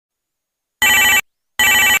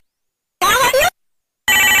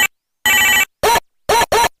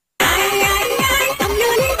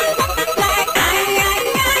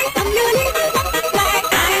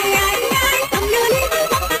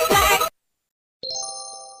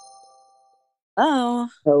Hello.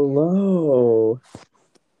 Hello.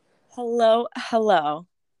 Hello. Hello.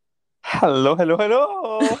 Hello, hello,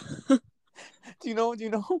 hello. Do you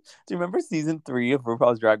remember season 3 of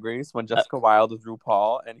RuPaul's Drag Race when Jessica Wilde was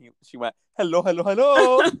RuPaul and she went, hello, hello,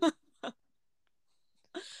 hello.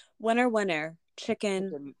 Winner, winner. Chicken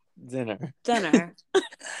Chicken dinner. dinner.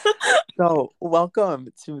 So, welcome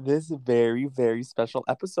to this very, very special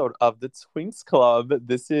episode of the Twinks Club.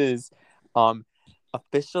 This is um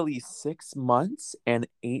officially 6 months and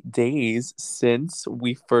 8 days since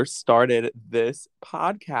we first started this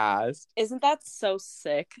podcast. Isn't that so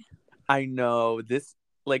sick? I know this,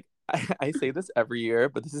 like, I say this every year,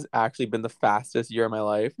 but this has actually been the fastest year of my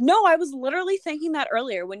life. No, I was literally thinking that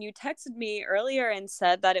earlier when you texted me earlier and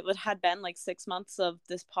said that had been like 6 months of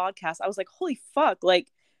this podcast. I was like, holy fuck, like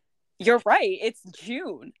you're right. It's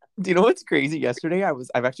June. Do you know what's crazy? Yesterday,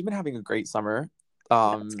 I've actually been having a great summer.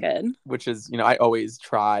 That's good. Which is, I always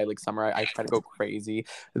try, like, summer, I try to go crazy.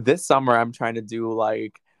 This summer, I'm trying to do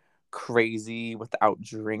like crazy without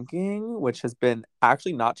drinking, which has been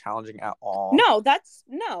actually not challenging at all.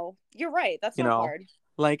 No, you're right. That's You not know, hard.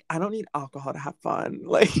 like, I don't need alcohol to have fun.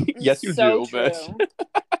 Like, yes, you So do, bitch.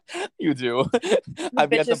 true. You do. The I'd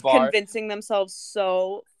be at the bitches bar convincing themselves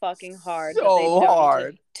so fucking hard that they so don't need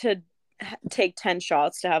hard. to take 10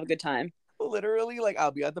 shots to have a good time. Literally, like, I'll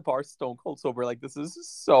be at the bar stone cold sober. Like, this is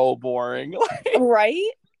so boring. Right?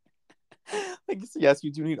 Like, yes,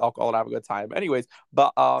 you do need alcohol to have a good time. Anyways,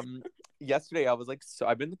 but yesterday I was like, so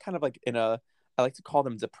I've been kind of like I like to call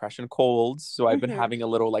them depression colds. So I've been Mm-hmm. having a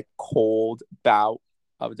little like cold bout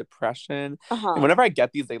of depression. And Uh-huh. whenever I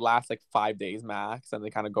get these, they last like 5 days max and they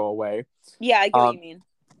kind of go away. Yeah, I get what Um, you mean.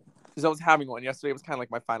 so I was having one yesterday. It was kind of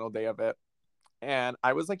like my final day of it. And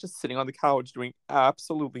I was like just sitting on the couch doing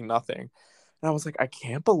absolutely nothing. And I was like, I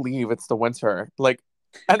can't believe it's the winter. Like,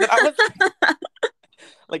 and then I was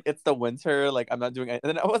like, it's the winter. Like, I'm not doing it. And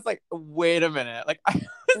then I was like, wait a minute. Like,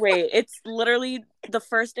 Wait, it's literally the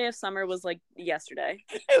first day of summer was like yesterday.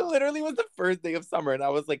 it literally was the first day of summer. And I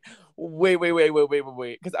was like, wait.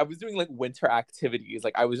 Because I was doing like winter activities.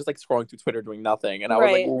 Like, I was just like scrolling through Twitter doing nothing. And I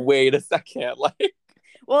was like, Right. wait a second. Like,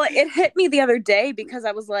 Well, it hit me the other day because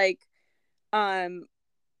I was like, um,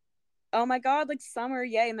 oh my God, like summer,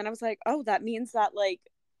 yay. And then I was like, oh, that means that like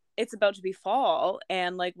it's about to be fall.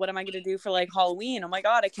 And like, what am I gonna do for like Halloween? Oh my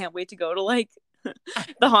God, I can't wait to go to like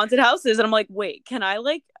the haunted houses. And I'm like, wait, can I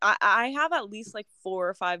like I have at least like 4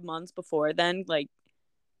 or 5 months before then, like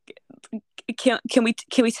can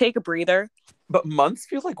we take a breather? but months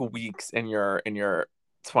feel like weeks in your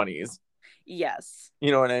 20s. Yes.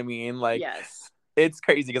 You know what I mean? Like, Yes. it's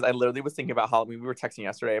crazy because I literally was thinking about Halloween. We were texting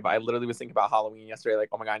yesterday, but I literally was thinking about Halloween yesterday. Like,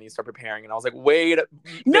 oh my God, I need to start preparing. And I was like, wait,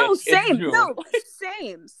 No, bitch, it's same. June. No,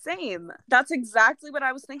 same. That's exactly what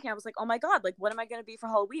I was thinking. I was like, oh my God, like, what am I going to be for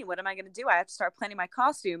Halloween? What am I going to do? I have to start planning my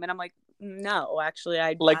costume. And I'm like, no, actually,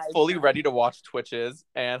 Like, I fully don't. ready to watch Twitches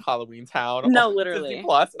and Halloween Town on No, Disney literally.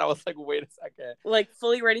 Plus. And I was like, wait a second. Like,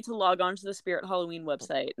 fully ready to log on to the Spirit Halloween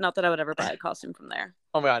website. Not that I would ever buy a costume from there.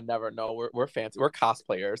 Oh my God, never. No, we're fancy. We're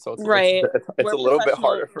cosplayers, so Right. it's We're a little bit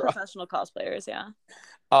harder for us. professional cosplayers. Yeah.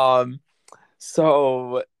 Um,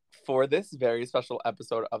 so for this very special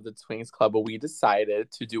episode of the Twins Club, we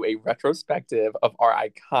decided to do a retrospective of our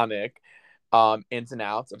iconic ins and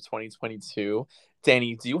outs of 2022.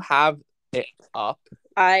 Danny, do you have it up?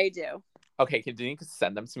 I do. Okay, can you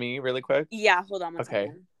send them to me really quick? Yeah. Hold on one Okay.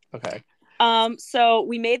 second. Okay. So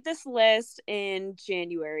we made this list in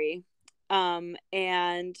January.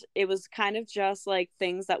 And it was kind of just like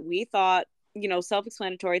things that we thought,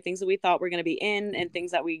 self-explanatory things that we thought were going to be in and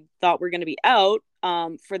things that we thought were going to be out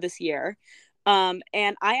for this year. And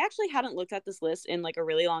I actually hadn't looked at this list in like a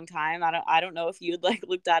really long time. I don't know if you'd like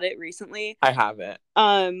looked at it recently. I haven't.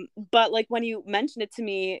 But like when you mentioned it to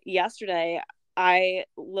me yesterday, I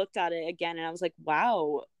looked at it again and I was like,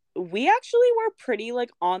 wow, we actually were pretty like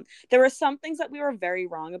on. There were some things that we were very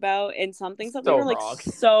wrong about and some things that we So were like wrong.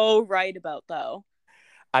 so right about though.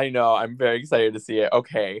 I know. I'm very excited to see it.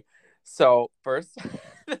 Okay. So first,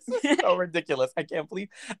 this is so ridiculous. I can't believe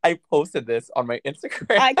I posted this on my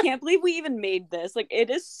Instagram. I can't believe we even made this. Like it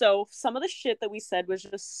is so some of the shit that we said was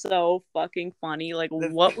just so fucking funny. Like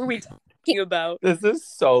This, what were we talking about? this is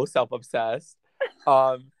so self-obsessed.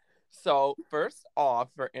 Um, so first off,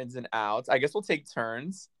 for ins and outs, I guess we'll take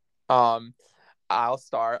turns. Um, I'll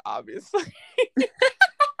start, obviously.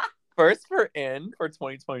 First for in for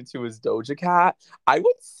 2022 is Doja Cat. I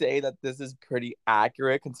would say that this is pretty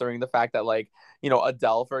accurate considering the fact that, like,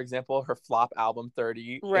 Adele, for example, her flop album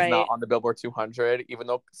 30 is not Right. on the Billboard 200, even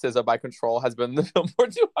though SZA by Control has been the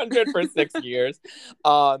Billboard 200 for 6 years.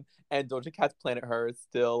 And Doja Cat's Planet Her is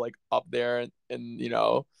still like up there in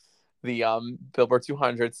Billboard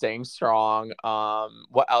 200 staying strong.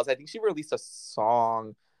 What else? I think she released a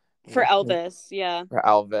song For Elvis, yeah. for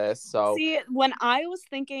Elvis. So See, when I was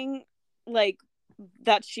thinking like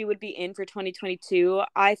that she would be in for 2022,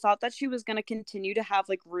 I thought that she was going to continue to have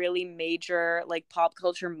like really major like pop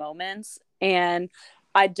culture moments, and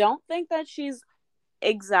I don't think that she's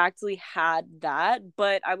exactly had that,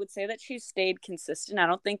 but I would say that she's stayed consistent. I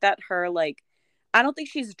don't think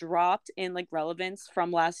she's dropped in like relevance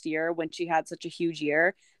from last year when she had such a huge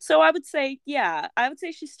year. So I would say, yeah, I would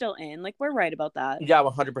say she's still in. Like, we're right about that. yeah,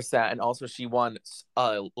 100%. And also she won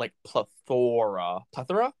like plethora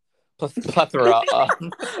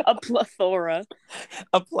A plethora.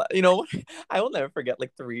 you know, I will never forget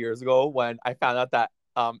like 3 years ago when I found out that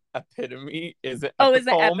epitome is an Oh, is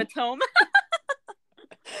it epitome.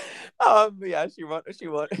 epitome? Yeah, she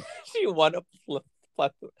won a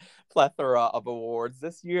plethora of awards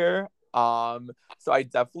this year. So I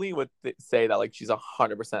definitely would say that like she's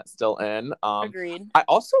 100% still in. Agreed. I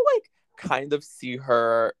also like kind of see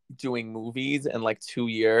her doing movies in like 2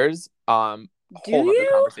 years. Do Whole nother you?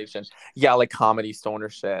 conversation. Yeah, like comedy stoner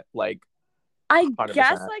shit. Like I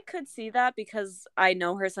guess 100%. I could see that because I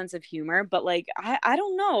know her sense of humor, but like I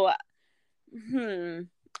don't know.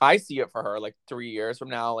 I see it for her like 3 years from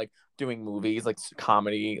now, like doing movies, like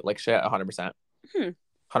comedy, like shit, 100%.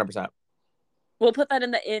 100%. We'll put that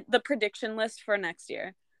in the prediction list for next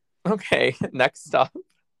year. Okay, next up.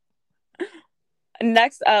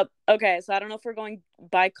 Next up, okay, so I don't know if we're going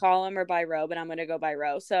by column or by row, but I'm gonna go by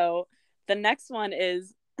row. So the next one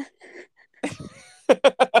is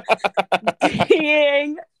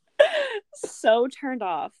being so turned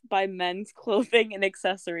off by men's clothing and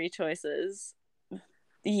accessory choices.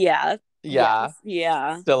 Yeah. Yeah, Yes.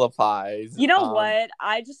 Yeah. still applies. You know what?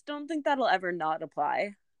 I just don't think that'll ever not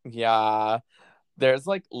apply. Yeah, there's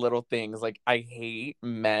like little things like I hate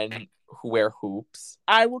men who wear hoops.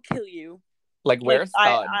 I will kill you. Like wear a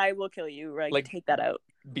stud. I will kill you. Like take that out.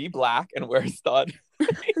 Be black and wear a stud.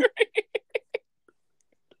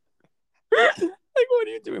 Like, what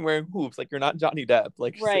are you doing wearing hoops? Like, you're not Johnny Depp.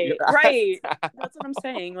 Like, right. That's what I'm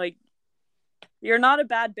saying. Like, you're not a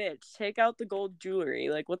bad bitch. Take out the gold jewelry.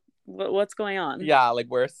 Like, what's going on? Yeah, like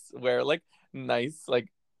wear like nice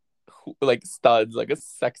like studs, like a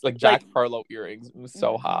sex, like Jack Harlow earrings. It was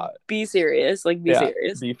so hot. Be serious. Like, be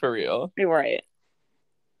serious. Be for real. You're right.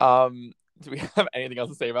 Do we have anything else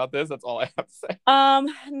to say about this? That's all I have to say.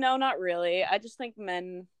 No, not really. I just think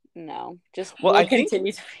men, no, just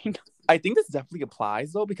continue to be. I think this definitely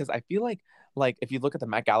applies though, because I feel like if you look at the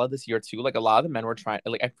Met Gala this year too, like a lot of the men were trying,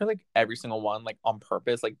 like I feel like every single one, like on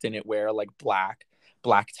purpose, like didn't wear like black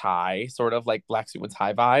tie, sort of like black suit and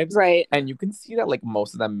tie vibes, right? And you can see that like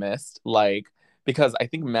most of them missed, like because I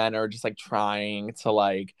think men are just like trying to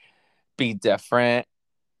like be different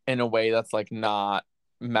in a way that's like not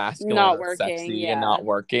masculine, not or working, sexy, and not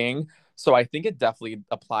working. So I think it definitely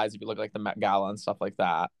applies if you look like the Met Gala and stuff like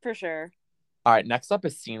that. For sure. All right, next up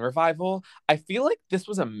is scene revival. I feel like this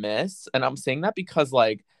was a miss, and I'm saying that because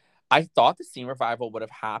like I thought the scene revival would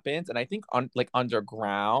have happened, and I think like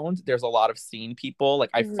underground, there's a lot of scene people.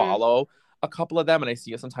 Like I follow a couple of them, and I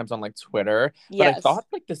see it sometimes on like Twitter. But I thought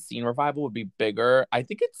like the scene revival would be bigger. I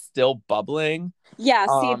think it's still bubbling. Yeah,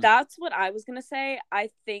 see, that's what I was gonna say.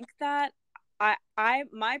 I think that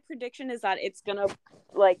my prediction is that it's gonna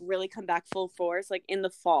like really come back full force like in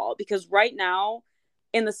the fall, because right now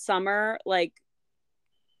in the summer, like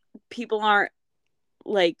people aren't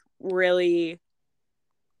like really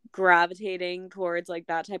gravitating towards like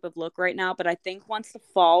that type of look right now. But I think once the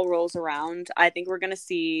fall rolls around, I think we're gonna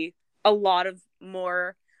see a lot of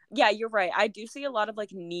more. Yeah, you're right. I do see a lot of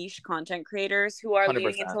like niche content creators who are 100%.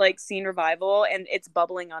 leaning into like scene revival, and it's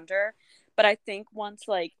bubbling under. But I think once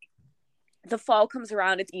like the fall comes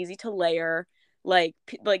around, it's easy to layer, like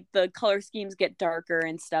the color schemes get darker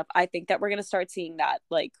and stuff. I think that we're gonna start seeing that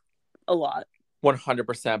like a lot.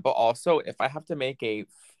 100%. But also, if I have to make a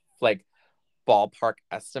like ballpark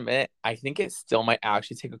estimate, I think it still might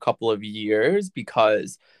actually take a couple of years,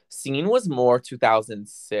 because scene was more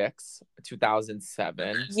 2006,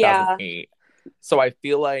 2007, 2008. So I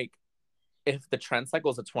feel like if the trend cycle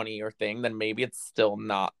is a 20-year thing, then maybe it's still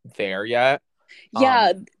not there yet.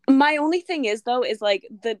 Yeah, my only thing is though is like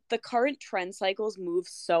the current trend cycles move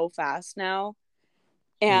so fast now,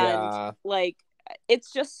 and like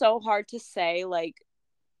it's just so hard to say like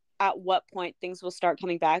at what point things will start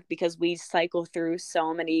coming back, because we cycle through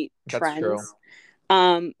so many trends. That's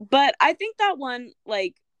true. But I think that one's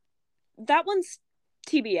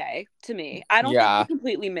TBA to me. I don't think we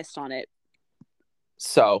completely missed on it.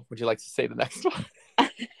 So would you like to say the next one?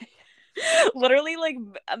 Literally, like,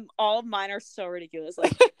 all of mine are so ridiculous.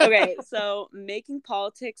 Like, okay, so making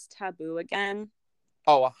politics taboo again.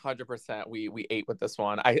 Oh, 100%. We ate with this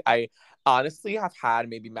one. I honestly have had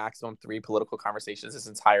maybe maximum 3 political conversations this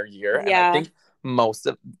entire year, and Yeah.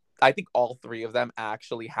 I think all 3 of them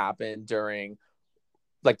actually happened during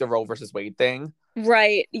like the Roe versus Wade thing.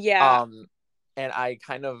 Right. Yeah. Um, and I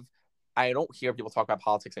don't hear people talk about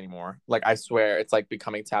politics anymore. Like I swear, it's like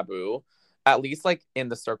becoming taboo. At least like in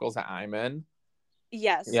the circles that I'm in.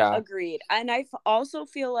 Yes. Yeah. Agreed. And also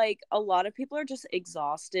feel like a lot of people are just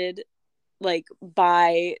exhausted, like,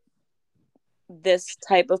 by this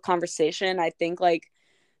type of conversation. I think like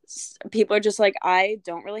people are just like, I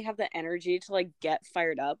don't really have the energy to like get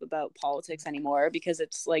fired up about politics anymore because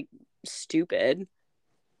it's like stupid.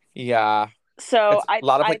 Yeah. So It's a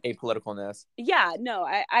lot of I like apoliticalness. yeah, no,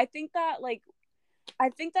 I think that like I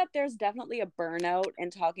think that there's definitely a burnout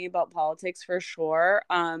in talking about politics for sure.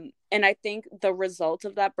 And I think the result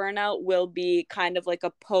of that burnout will be kind of like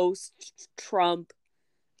a post-Trump,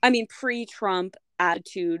 I mean pre-Trump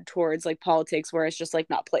attitude towards like politics where it's just like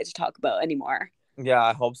not play to talk about anymore. Yeah,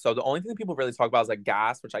 I hope so. The only thing that people really talk about is like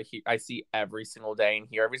gas, which I see every single day and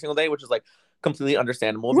hear every single day, which is like completely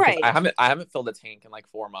understandable because Right. I haven't filled a tank in like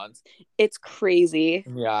 4 months. It's crazy.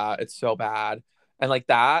 Yeah, it's so bad. And like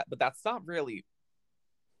that, but that's not really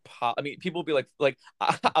I mean, people will be like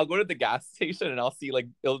I'll go to the gas station and I'll see like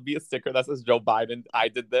it'll be a sticker that says Joe Biden, I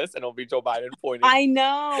did this, and it'll be Joe Biden pointing I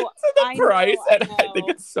know. to the I price, know. I and I think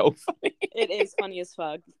know. it's so funny. It is funny as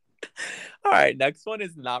fuck. All right, next one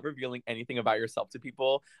is not revealing anything about yourself to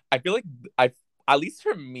people. I feel like I, at least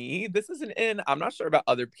for me, this isn't in. I'm not sure about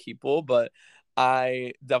other people, but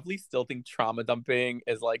I definitely still think trauma dumping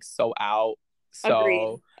is like so out. Agreed.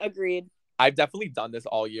 So Agreed. I've definitely done this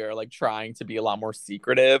all year, like trying to be a lot more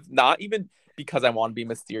secretive, not even because I want to be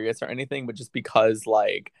mysterious or anything, but just because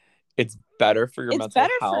like it's better for your It's mental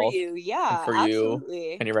better for health you. and Yeah, for you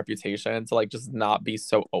absolutely. and your reputation to like just not be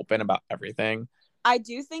so open about everything. I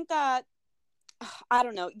do think that I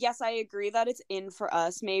don't know. Yes, I agree that it's in for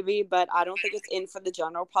us maybe, but I don't think it's in for the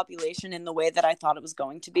general population in the way that I thought it was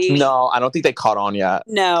going to be. No, I don't think they caught on yet.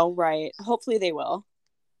 No, right. Hopefully they will.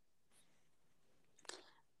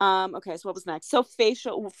 Okay, so what was next? So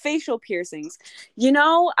facial piercings.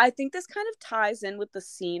 I think this kind of ties in with the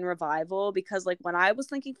scene revival because like when I was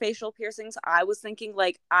thinking facial piercings, I was thinking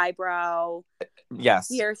like eyebrow Yes.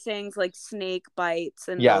 piercings, like snake bites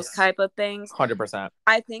and those Yes. type of things. 100%.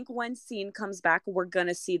 I think when scene comes back, we're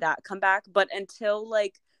gonna see that come back. But until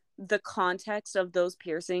like the context of those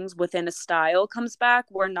piercings within a style comes back,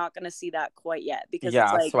 we're not gonna see that quite yet because it's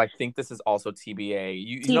Yeah, like so I think this is also TBA. TBA,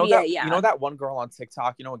 You yeah. know that one girl on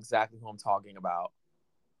TikTok, you know exactly who I'm talking about.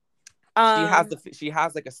 Um, She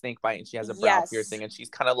has like a snake bite and she has a brow yes. piercing and she's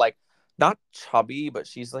kind of like not chubby, but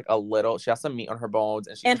she's like a little, she has some meat on her bones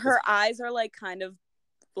and she's And like this her eyes are like kind of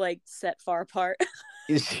like set far apart.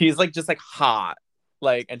 she's like just like hot.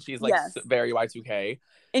 Like and she's like Yes. very Y2K.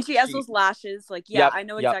 And she has She those lashes. Like, yeah, Yep, I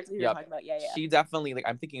know yep, exactly who you're yep. talking about. Yeah, yeah. She definitely like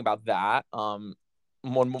I'm thinking about that.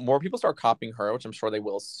 More people start copying her, which I'm sure they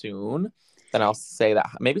will soon, then I'll say that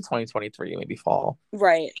maybe 2023, maybe fall.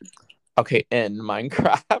 Right. Okay, in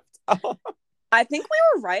Minecraft. I think we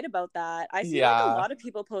were right about that. I see like a Yeah, lot of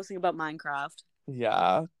people posting about Minecraft.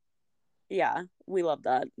 yeah. Yeah, we love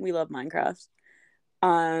that. We love Minecraft.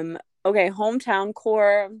 Um, okay, hometown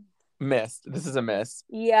core. Missed. This is a miss.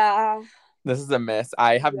 Yeah, This is a miss.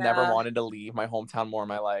 I have never yeah. wanted to leave my hometown more in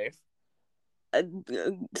my life. Uh,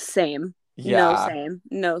 Same. No, Yeah, same.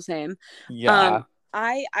 No, same. yeah,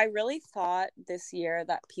 I really thought this year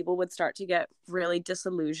that people would start to get really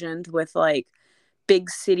disillusioned with like big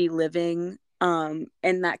city living, and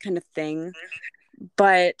that kind of thing.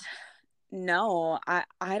 But no, I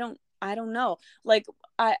don't know. Like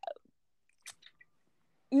I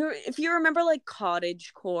you if you remember like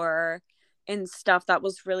cottage core and stuff that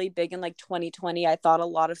was really big in like 2020, I thought a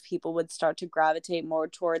lot of people would start to gravitate more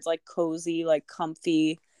towards like cozy, like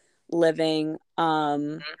comfy living.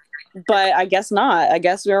 But I guess not. I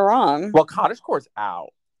guess we are wrong. well, cottagecore's out.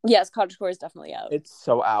 Yes, cottage core is definitely out. It's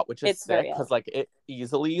so out, which is It's sick very because out. like it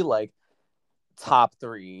easily like top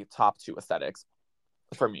 3, top 2 aesthetics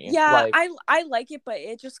for me. Yeah, Like I like it, but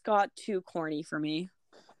it just got too corny for me.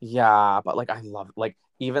 yeah, but like I love like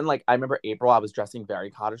even like I remember April I was dressing very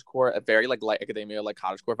cottagecore, a very like light academia like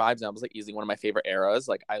cottagecore vibes, and that was like easily one of my favorite eras.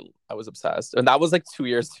 Like I was obsessed, and that was like 2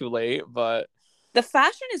 years too late, but The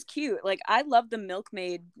fashion is cute. Like I love the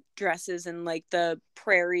milkmaid dresses and like the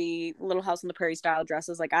prairie Little House on the Prairie style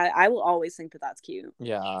dresses. Like I will always think that that's cute.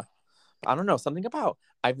 yeah, I don't know something about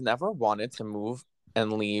I've never wanted to move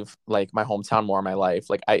and leave like my hometown more in my life.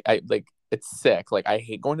 Like I like it's sick. Like I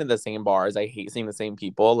hate going to the same bars. I hate seeing the same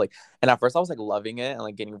people. Like, and at first I was like loving it and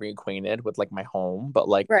like getting reacquainted with like my home, but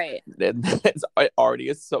like Right. it already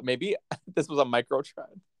is. So maybe this was a micro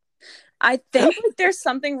trend. I think like there's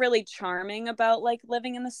something really charming about like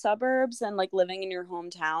living in the suburbs and like living in your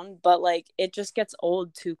hometown, but like it just gets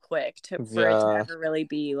old too quick for it to Yeah. ever really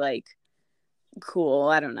be like cool.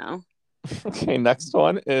 I don't know. Okay, next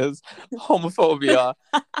one is homophobia.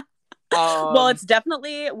 Well, Um, it's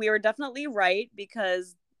definitely we were definitely right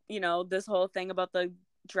because this whole thing about the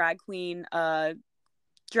drag queen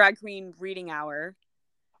drag queen reading hour.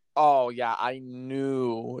 oh yeah, I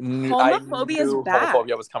Homophobia is knew back.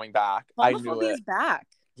 homophobia was coming back. I knew Homophobia it. is back.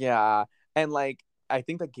 Yeah. And like I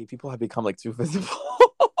think that gay people have become like too visible.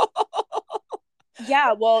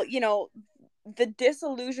 Yeah, well, the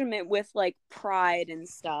disillusionment with like pride and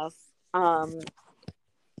stuff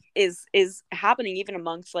is happening even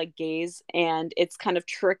amongst like gays, and it's kind of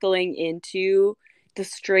trickling into the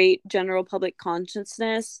straight general public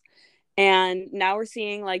consciousness. And now we're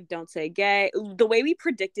seeing like don't say gay the way we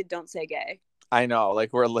predicted don't say gay. I know,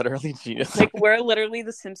 like we're literally genius. Like we're literally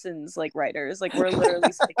the Simpsons like writers. Like we're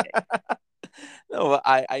literally speaking. No,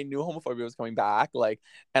 I knew homophobia was coming back, like,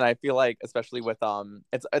 and I feel like especially with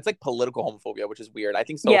it's like political homophobia, which is weird. I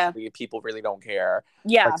think Yeah. socially people really don't care,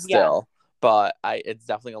 Yeah. like Yeah. still, but it's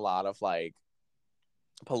definitely a lot of like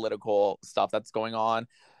political stuff that's going on.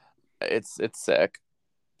 It's sick.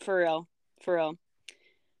 For real. For real.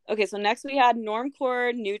 Okay, so next we had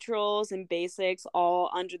normcore, neutrals, and basics all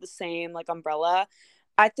under the same like umbrella.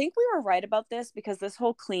 I think we were right about this because this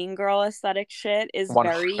whole clean girl aesthetic shit is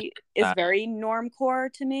 100%. very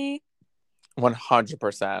normcore to me.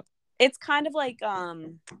 100%. It's kind of like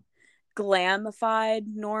glamified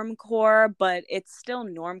normcore, but it's still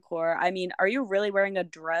normcore. I mean, are you really wearing a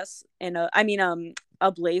dress and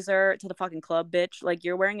a blazer to the fucking club, bitch? Like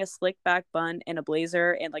you're wearing a slick back bun and a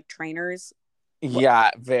blazer and like trainers. Yeah,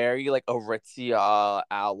 very like Aritzia,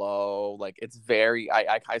 aloe. Like it's very.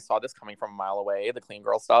 I saw this coming from a mile away. The clean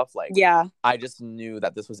girl stuff. Like Yeah. I just knew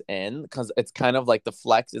that this was in because it's kind of like the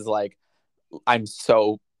flex is like I'm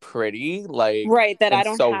so pretty, like Right, that I and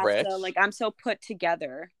don't so have to rich. like I'm so put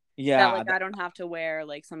together that Yeah, like I don't have to wear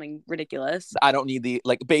like something ridiculous. I don't need the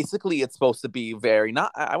like. Basically, it's supposed to be very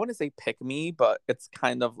not. I wouldn't say pick me, but it's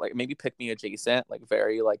kind of like maybe pick me adjacent. Like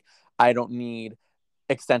very like I don't need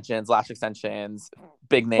extensions, lash extensions,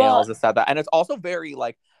 big Well, nails, this that. And it's also very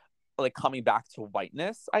like coming back to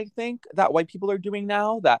whiteness. I think that white people are doing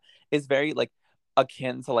now that is very like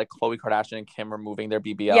akin to like Khloe Kardashian and Kim removing their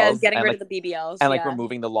yeah, it's BBLs getting rid of the BBLs. and like Yeah.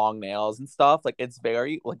 removing the long nails and stuff. Like it's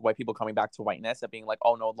very like white people coming back to whiteness and being like,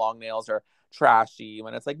 oh no, long nails are trashy.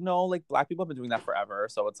 When it's like, no, like black people have been doing that forever.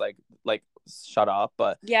 So it's like shut up.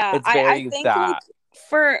 But Yeah, it's I very think like that.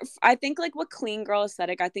 I think like with clean girl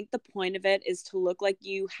aesthetic, I think the point of it is to look like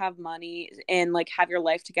you have money and like have your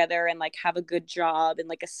life together and like have a good job and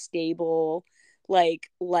like a stable like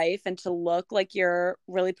life, and to look like you're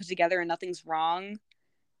really put together and nothing's wrong.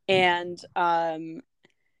 And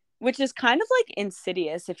which is kind of like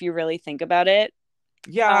insidious if you really think about it.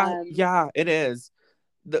 Yeah, Um yeah, it is.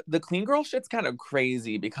 The clean girl shit's kind of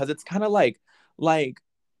crazy because it's kind of like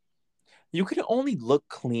you can only look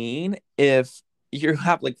clean if you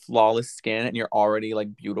have like flawless skin and you're already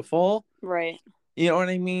like beautiful. right. You know what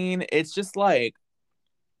I mean? It's just like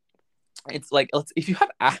it's like if you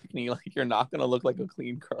have acne, like you're not gonna look like a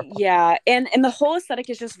clean girl. Yeah, and the whole aesthetic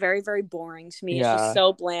is just very very boring to me. It's just Yeah,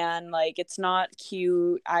 so bland. Like it's not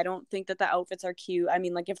cute. I don't think that the outfits are cute. I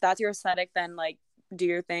mean, like if that's your aesthetic, then like do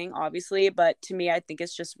your thing, obviously. But to me, I think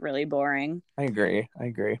it's just really boring. I agree. I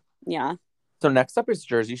agree. Yeah. So next up is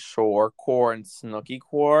Jersey Shore core and Snooki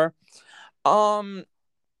core. Um,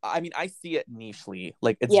 I mean, I see it nichely.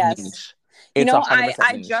 Like it's Yes. niche. You It's a know, hundred I percent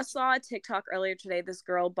I niche. just saw a TikTok earlier today. This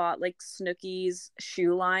girl bought like Snooki's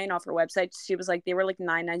shoe line off her website. She was like they were like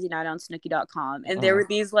 $9.99 on Snooki.com, and there Oh, were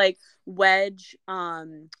these like wedge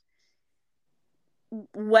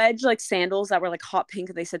like sandals that were like hot pink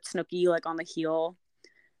and they said Snooki like on the heel.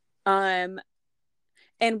 Um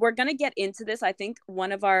and we're gonna get into this. I think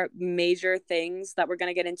one of our major things that we're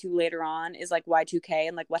gonna get into later on is like Y2K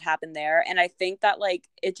and like what happened there. And I think that like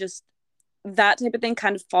it just that type of thing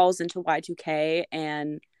kind of falls into Y2K,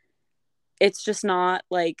 and it's just not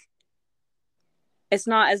like it's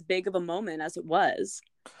not as big of a moment as it was.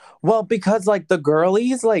 well, because like the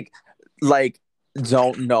girlies like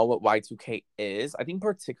don't know what Y2K is. I think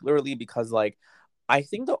particularly because like I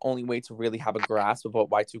think the only way to really have a grasp of what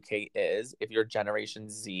Y2K is, if you're Generation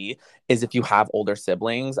Z, is if you have older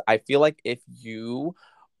siblings. I feel like if you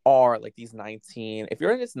are like these 19, if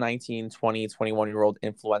you're this 19, 20, 21-year-old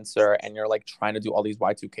influencer and you're like trying to do all these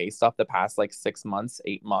Y2K stuff the past like 6 months,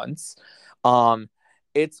 8 months, um,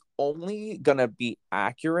 it's only gonna be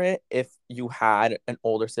accurate if you had an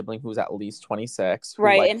older sibling who's at least 26, who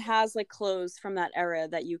Right. like And has like clothes from that era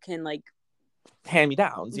that you can like,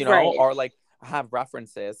 hand-me-downs, you know, right. or like have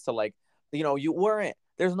references to like, you know, you weren't,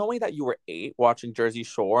 there's no way that you were 8 watching Jersey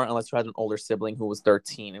Shore unless you had an older sibling who was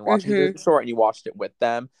 13 and watching Mm-hmm. Jersey Shore and you watched it with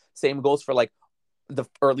them. Same goes for like the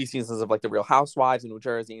early seasons of like the Real Housewives in New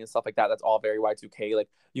Jersey and stuff like that. That's all very Y2K. Like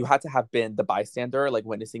you had to have been the bystander, like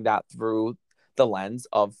witnessing that through the lens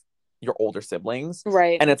of your older siblings.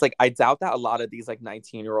 Right. And it's like I doubt that a lot of these like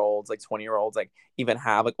 19-year-olds, like 20-year-olds, like even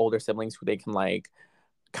have like older siblings who they can like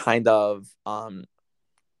kind of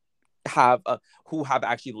have who have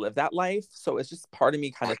actually lived that life. So it's just part of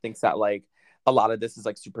me kind of thinks that like a lot of this is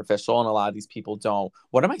like superficial and a lot of these people don't.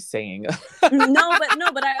 What am I saying? No,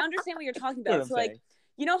 but I understand what you're talking You know what about. I'm So like, saying?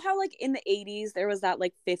 you know how like in the 80s there was that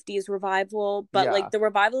like 50s revival, but like Yeah. the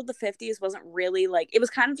revival of the 50s wasn't really like, it was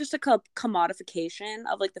kind of just a commodification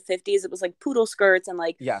of like the 50s. It was like poodle skirts and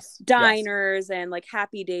like Yes. Yes. diners and like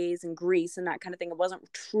Happy Days and Grease and that kind of thing. It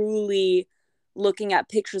wasn't truly looking at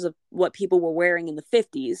pictures of what people were wearing in the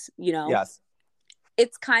 50s, you know. Yes.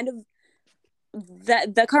 It's kind of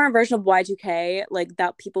that the current version of Y2K, like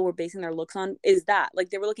that people were basing their looks on, is that like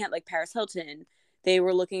they were looking at like Paris Hilton, they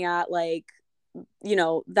were looking at like, you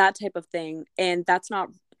know, that type of thing, and that's not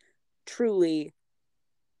truly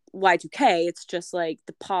Y2K. It's just like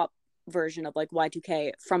the pop version of like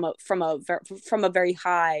Y2K from a very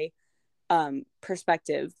high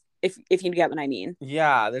perspective, if you get what I mean.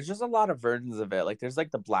 Yeah, there's just a lot of versions of it. Like there's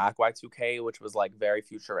like the black Y2K, which was like very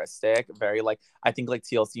futuristic, very like I think like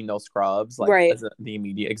TLC No Scrubs, like Right. as the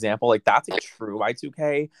immediate example. Like that's a true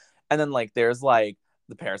Y2K. And then like there's like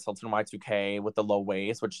the Paris Hilton Y2K with the low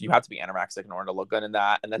waist, which you have to be anorexic in order to look good in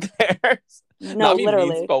that. And then there's No, not me mean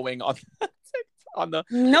literally. spoing on the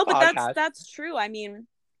No, but podcast. that's true. I mean,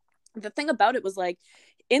 the thing about it was like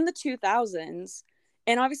in the 2000s,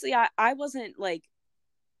 and obviously I wasn't like,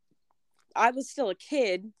 I was still a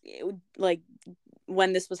kid, like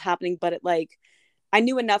when this was happening, but it like I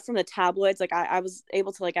knew enough from the tabloids. Like I was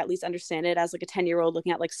able to like at least understand it as like a 10-year-old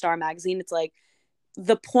looking at like Star magazine. It's like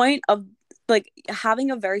the point of like having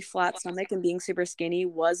a very flat stomach and being super skinny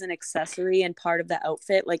was an accessory and part of the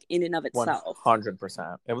outfit, like in and of itself.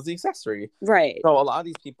 100%. It was the accessory. Right. So a lot of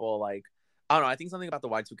these people like I don't know, I think something about the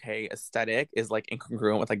Y2K aesthetic is like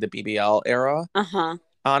incongruent with like the BBL era, Uh-huh.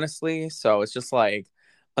 honestly. So it's just like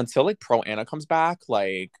until like Pro Anna comes back,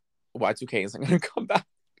 like Y2K isn't gonna come back.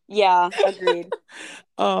 Yeah, agreed.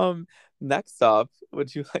 um Next up,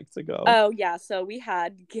 would you like to go? Oh yeah, so we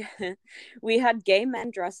had gay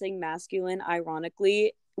men dressing masculine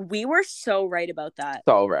ironically. We were so right about that.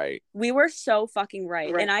 So right. We were so fucking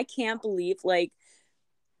right. And I can't believe like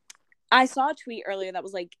I saw a tweet earlier that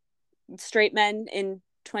was like straight men in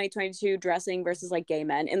 2022 dressing versus like gay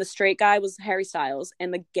men. And the straight guy was Harry Styles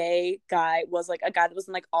and the gay guy was like a guy that was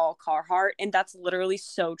in like all Carhartt, and that's literally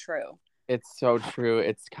so true. It's so true.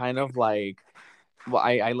 It's kind of like well,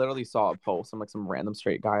 I literally saw a post from like some random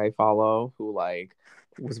straight guy I follow who like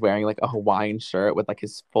was wearing like a Hawaiian shirt with like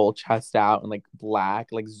his full chest out and like black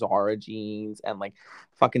like Zara jeans and like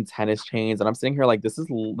fucking tennis chains. And I'm sitting here like this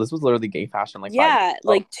was literally gay fashion like 5 years Yeah, ago.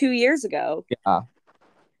 like 2 years ago. Yeah.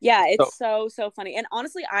 Yeah, So it's so funny. And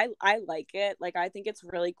honestly, I like it. Like I think it's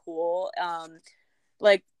really cool.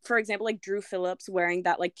 Like for example, like Drew Phillips wearing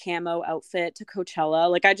that like camo outfit to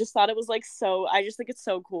Coachella. Like I just thought it was like so, I just think it's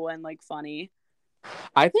so cool and like funny.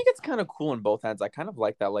 I think it's kind of cool in both ends. I kind of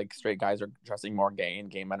like that like straight guys are dressing more gay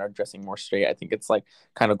and gay men are dressing more straight. I think it's like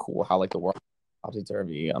kind of cool how like the world topsy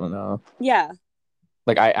turvy. I don't know. Yeah.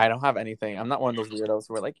 Like I don't have anything. I'm not one of those weirdos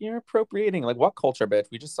who are like you're appropriating. Like what culture, bitch?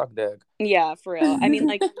 We just suck dick. Yeah, for real. I mean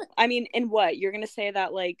like I mean in what? You're going to say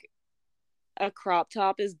that like a crop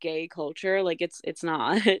top is gay culture? Like it's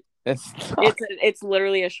not. It's not. It's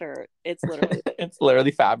literally a shirt. It's literally It's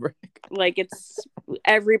literally fabric. like it's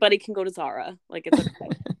everybody can go to Zara. Like it's okay.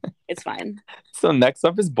 It's fine. So next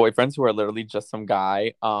up is boyfriends who are literally just some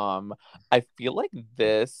guy. I feel like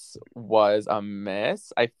this was a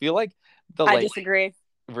miss. I feel like the I like disagree.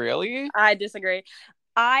 really I disagree.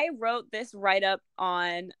 I wrote this right up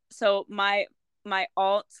on so my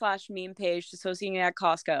alt slash meme page, Dissociating at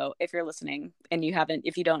Costco. If you're listening and you haven't,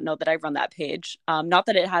 if you don't know that I run that page, not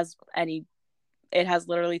that it has any, it has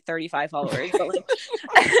literally 35 followers, but like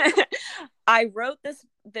I wrote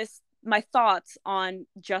this my thoughts on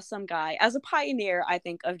Just Some Guy as a pioneer, I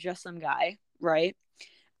think, of Just Some Guy, right?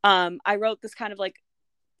 I wrote this kind of like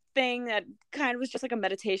thing that kind of was just like a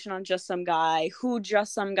meditation on just some guy, who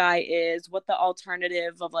just some guy is, what the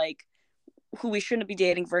alternative of like who we shouldn't be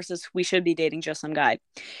dating versus we should be dating just some guy.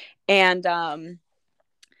 And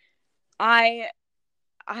I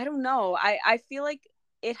I don't know. I feel like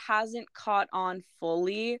it hasn't caught on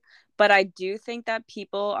fully, but I do think that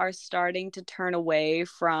people are starting to turn away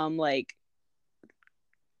from like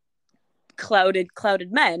clouded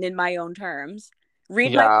men, in my own terms.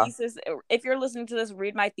 Read my Yeah. thesis. If you're listening to this,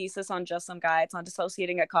 read my thesis on just some guy. It's on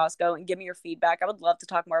dissociating at Costco, and give me your feedback. I would love to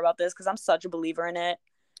talk more about this because I'm such a believer in it.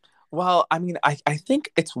 Well, I mean, I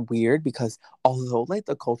think it's weird because although like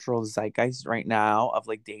the cultural zeitgeist right now of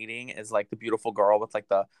like dating is like the beautiful girl with like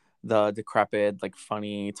the decrepit, like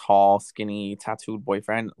funny, tall, skinny, tattooed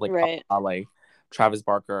boyfriend, Right. like Travis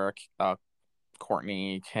Barker,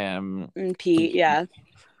 Courtney, Kim, And Pete, yeah.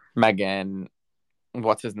 Megan,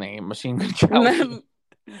 what's his name? Machine Gun Kelly.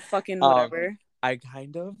 Fucking Um, whatever. I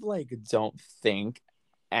kind of like don't think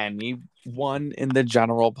anyone in the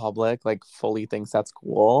general public like fully thinks that's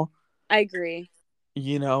cool. I agree.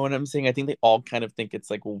 You know what I'm saying? I think they all kind of think it's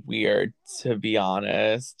like weird, to be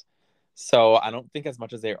honest. So I don't think as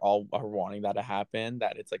much as they all are wanting that to happen,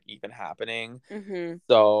 that it's like even happening. Mm-hmm.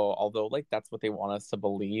 So although like that's what they want us to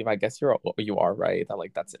believe, I guess you are right that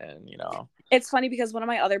like that's in, you know. It's funny because one of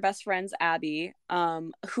my other best friends, Abby,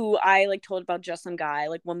 who I like told about just some guy,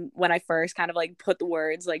 like when I first kind of like put the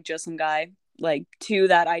words like just some guy like to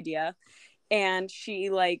that idea, and she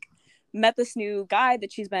like met this new guy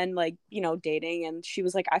that she's been like dating, and she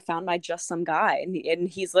was like, I found my just some guy, and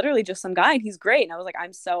he's literally just some guy, and he's great, and I was like,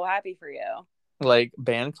 I'm so happy for you. Like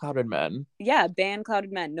ban clouded men. Yeah, ban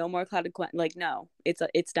clouded men, no more like no,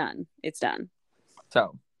 it's done, it's done.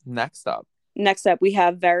 So next up. Next up, we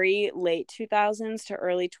have very late 2000s to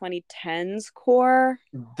early 2010s core.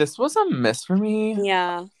 This was a miss for me.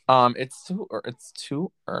 Yeah. It's too It's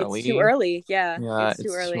too early. early. Yeah, Yeah, it's too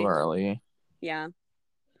it's too early. early. Yeah.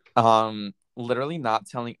 Literally not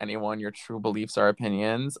telling anyone your true beliefs or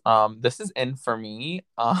opinions. This is in for me.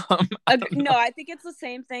 I don't No, know. I think it's the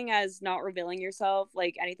same thing as not revealing yourself,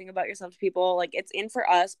 like anything about yourself to people. Like it's in for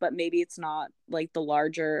us, but maybe it's not like the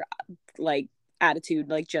larger like attitude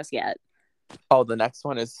like just yet. Oh, the next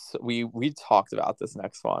one is we talked about this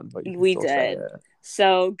next one, but you can We still say did. it.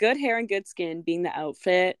 So good hair and good skin being the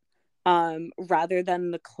outfit, rather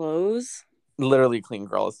than the clothes. Literally clean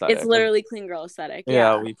girl It's aesthetic. Like, literally clean girl aesthetic.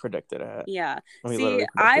 yeah, Yeah. we predicted it. Yeah. We See, literally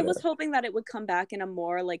I predicted was it. hoping that it would come back in a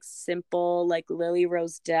more like simple, like Lily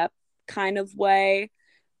Rose Depp kind of way.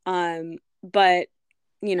 But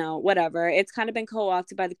whatever. It's kind of been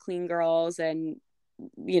co-opted by the clean girls, and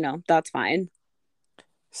that's fine.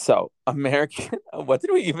 So American, what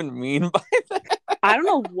did we even mean by that? I don't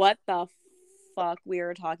know what the fuck we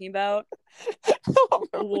were talking about.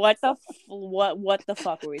 What the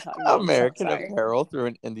fuck were we talking about? I'm so American sorry. Apparel through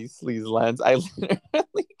an indie sleaze lens. I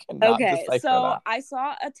literally cannot Okay, decipher so that. I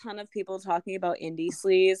saw a ton of people talking about indie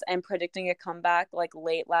sleaze and predicting a comeback like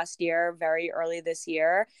late last year, very early this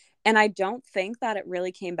year. And I don't think that it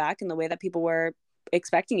really came back in the way that people were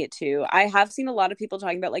expecting it to. I have seen a lot of people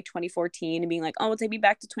talking about like 2014 and being like, oh, we'll take me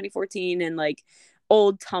back to 2014 and like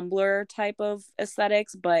old Tumblr type of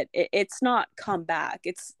aesthetics, but it's not come back.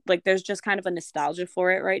 It's like there's just kind of a nostalgia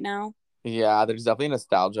for it right now. Yeah, there's definitely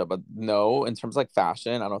nostalgia, but no, in terms of like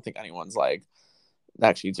fashion, I don't think anyone's like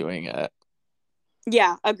actually doing it.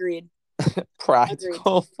 Yeah, agreed.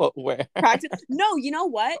 Practical footwear. Practice. No, you know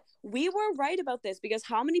what? We were right about this because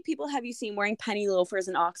how many people have you seen wearing penny loafers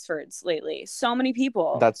and Oxfords lately? So many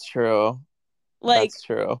people. That's true. Like, That's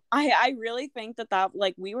true. I really think that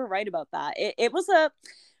like we were right about that. It was a.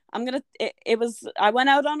 I'm gonna. It was. I went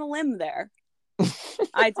out on a limb there.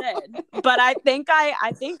 I did, but I think I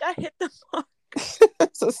hit the mark.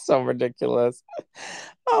 This is so ridiculous.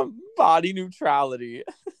 Body neutrality.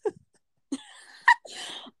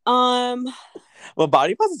 Well,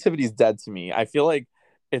 body positivity is dead to me. I feel like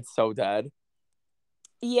it's so dead.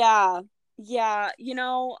 Yeah. Yeah.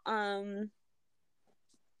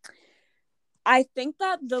 I think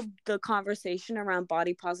that the conversation around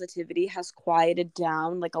body positivity has quieted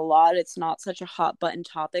down like a lot. It's not such a hot button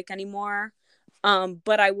topic anymore.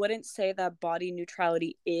 But I wouldn't say that body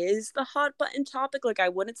neutrality is the hot button topic. Like I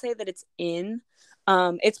wouldn't say that it's in.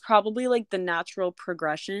 It's probably like the natural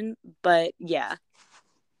progression, but yeah.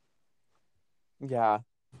 Yeah.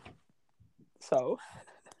 So,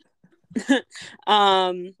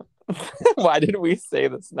 um why did we say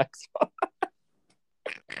this next one?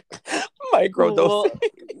 Microdosing.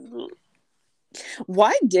 well,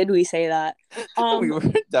 why did we say that? We were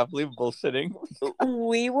definitely bullshitting.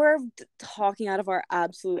 We were talking out of our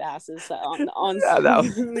absolute asses on Yeah, that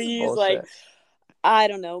was these like bullshit. I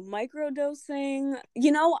don't know, microdosing.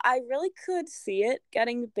 I really could see it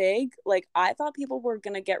getting big. Like, I thought people were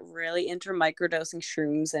gonna get really into microdosing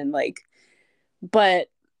shrooms and like, but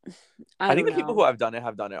I I think don't the people know. who have done it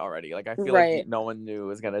already. Like I feel like Right. no one knew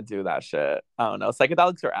was gonna do that shit. I don't know.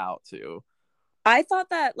 Psychedelics are out too. I thought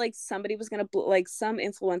that like somebody was gonna like some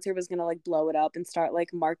influencer was gonna like blow it up and start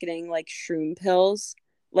like marketing like shroom pills.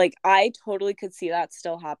 Like I totally could see that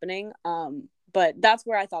still happening. But that's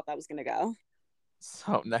where I thought that was gonna go.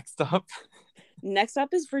 So next up, Next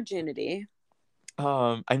up is virginity.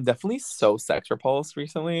 I'm definitely so sex repulsed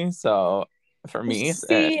recently. So for me, it's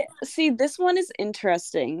in. See, this one is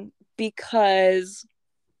interesting because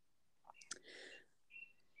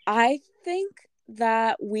I think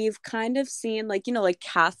that we've kind of seen like, like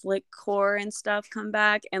Catholic core and stuff come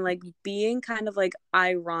back and like being kind of like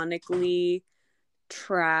ironically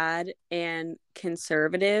trad and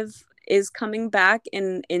conservative is coming back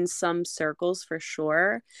in some circles for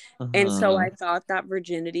sure. And so I Mhm. thought that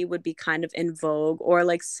virginity would be kind of in vogue, or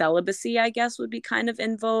like celibacy, I guess, would be kind of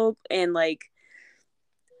in vogue. And like,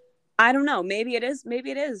 I don't know, maybe it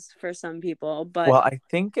is for some people, but Well, I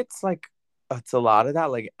think it's a lot of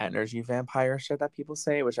that like energy vampire shit that people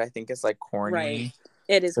say, which I think is like right. corny.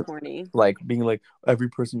 It is It's corny. like being like every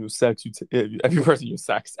person you sex, every person you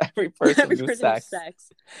sex, every person Every you person you sex,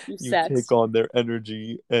 sex, you you take sexed. on their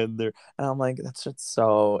energy and I'm like that's just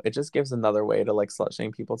so it just gives another way to like slut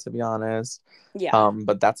shame people to be honest. Yeah.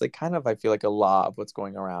 But that's like kind of I feel like a lot of what's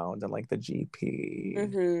going around in like the GP.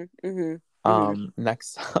 Mm-hmm. Mm-hmm. Mm-hmm.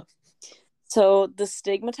 Next up, So the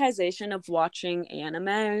stigmatization of watching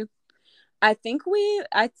anime, I think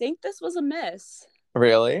this was a miss.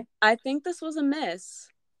 really? I think this was a miss.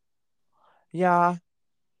 Yeah.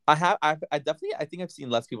 I definitely I think I've seen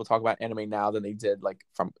less people talk about anime now than they did like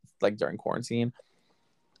from like during quarantine.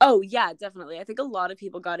 Oh yeah, definitely. I think a lot of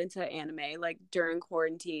people got into anime like during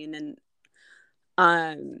quarantine, and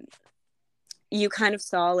um you kind of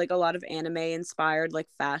saw like a lot of anime inspired like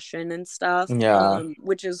fashion and stuff, Yeah.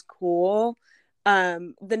 which is cool.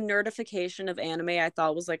 The nerdification of anime I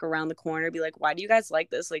thought was like around the corner. Be like, why do you guys like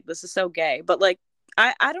this? Like this is so gay. But like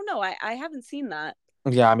I don't know. I haven't seen that.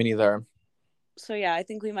 Yeah, I mean either. So yeah, I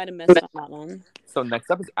think we might have missed on that one. So next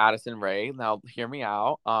up is Addison Ray. Now hear me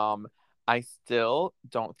out. I still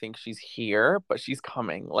don't think she's here, but she's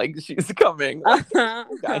coming. Like she's coming. Like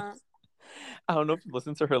guys, I don't know if you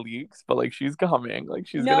listen to her leaks, but like she's coming. Like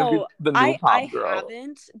she's gonna be No, the new I pop girl.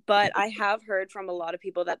 haven't, but I have heard from a lot of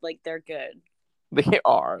people that like they're good. They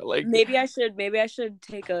are. Like Maybe I should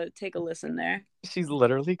take a listen there. she's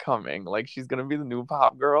literally coming. Like she's gonna be the new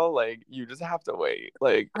pop girl. Like you just have to wait.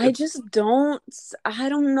 Like I it's just don't I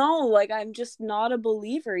don't know. Like I'm just not a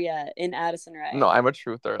believer yet in Addison no, Rae. I'm a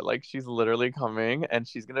truther. Like she's literally coming and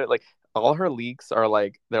she's gonna like all her leaks are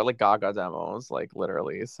like they're like Gaga demos, like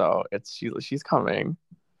literally. So it's she's coming.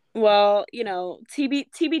 Well,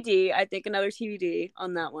 TBD, I think another TBD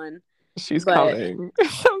on that one. She's But coming.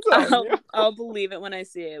 I'm telling you. I'll believe it when I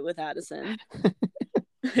see it with Addison.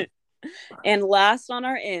 And last on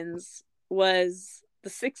our ends was the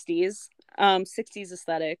 60s, 60s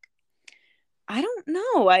aesthetic. I don't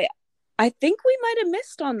know. I think we might have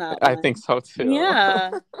missed on that I think one. so too.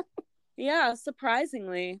 Yeah. Yeah,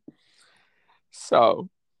 surprisingly. So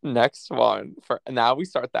next one for now we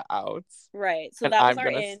start the outs. Right. So And that was I'm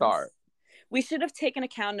our gonna ins. start. We should have taken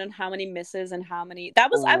account on how many misses and how many.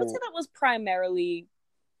 That was, I would say, Oh, that was primarily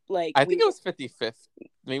like I think we it was 50-50,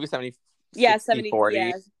 maybe 70 yeah, 60 70, 40.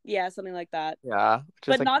 yeah, yeah, something like that. Yeah. Just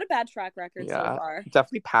But like not a bad track record so yeah. far.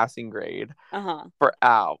 Definitely passing grade. Uh-huh. For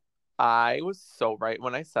out. I was so right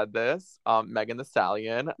when I said this. Megan the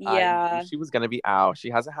Stallion. I knew Yeah. she was gonna be out. She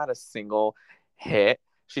hasn't had a single hit.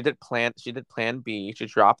 She did plan B. She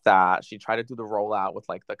dropped that. She tried to do the rollout with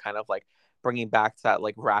like the kind of like bringing back to that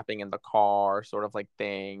like rapping in the car sort of like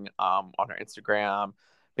thing on her Instagram,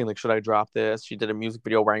 being like, should I drop this? She did a music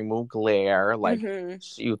video wearing Mugler. Like Mm-hmm.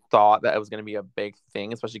 she thought that it was gonna be a big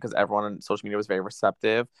thing, especially because everyone on social media was very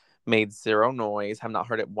receptive. Made zero noise. Have not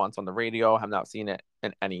heard it once on the radio. Have not seen it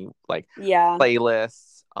in any like Yeah.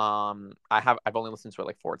 playlists. I've only listened to it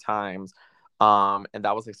like 4 times. And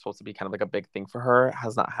that was like supposed to be kind of like a big thing for her.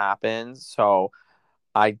 Has not happened. So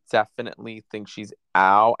I definitely think she's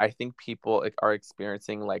out. I think people like, are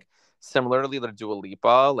experiencing like similarly to Dua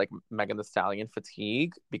Lipa, like Megan the Stallion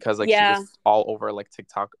fatigue because like she Yeah. was all over like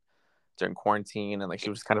TikTok during quarantine and like she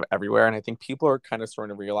was just kind of everywhere. And I think people are kind of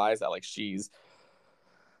starting to realize that like she's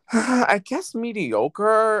I guess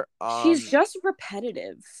mediocre. She's just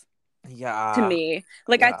repetitive to Yeah, me.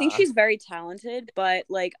 Like I think yeah. she's very talented, but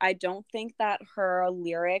like I don't think that her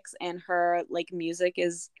lyrics and her like music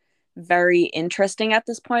is very interesting at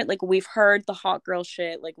this point. Like we've heard the hot girl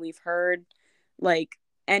shit, like we've heard like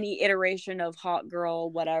any iteration of hot girl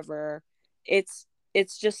whatever.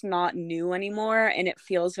 It's just not new anymore, and it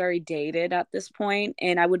feels very dated at this point,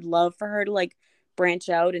 and I would love for her to like branch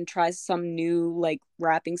out and try some new like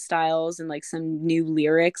rapping styles and like some new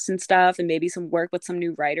lyrics and stuff, and maybe some work with some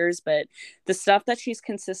new writers. But the stuff that she's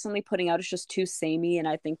consistently putting out is just too samey, and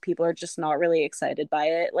I think people are just not really excited by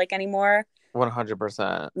it like anymore.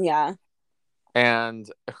 100%. Yeah. And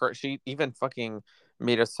she even fucking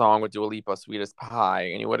made a song with Dua Lipa, Sweetest Pie,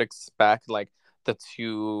 and you would expect like the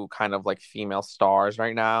two kind of like female stars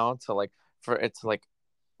right now to like for it to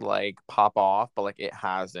like pop off, but like it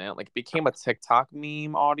hasn't. Like it became a TikTok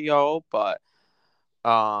meme audio, but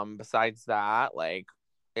besides that, like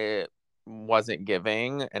it wasn't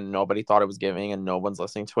giving and nobody thought it was giving and no one's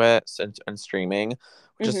listening to it and streaming,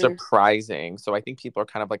 which is surprising. So I think people are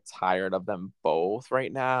kind of like tired of them both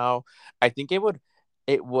right now. I think it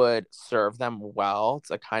would serve them well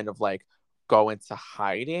to kind of like go into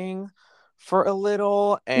hiding for a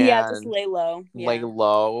little Yeah, just and lay low. lay Yeah.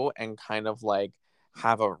 low and kind of like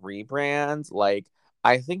have a rebrand. Like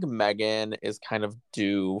I think Megan is kind of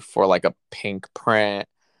due for like a pink print,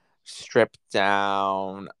 stripped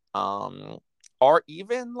down, or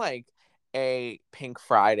even like a Pink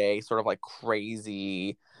Friday sort of like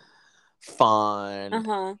crazy fun,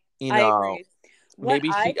 Uh-huh. you I know. agree. What Maybe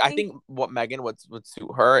I I think think what Megan would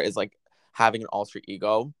suit her is like having an alter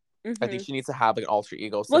ego. I think mhm. she needs to have like an alter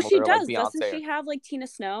ego Well, similar she to like does. Doesn't Beyonce. she have like Tina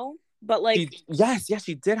Snow? But like Yes,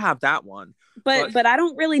 she did have that one. But but I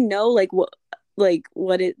don't really know like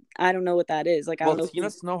what it I don't know what that is. Like I don't well, know Tina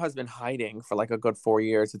Snow has been hiding for like a good 4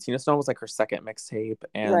 years. So Tina Snow was like her second mixtape,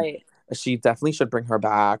 and right. she definitely should bring her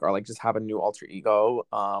back or like just have a new alter ego,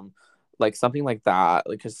 like something like that.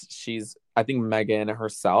 Like, because I think Megan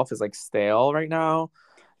herself is like stale right now.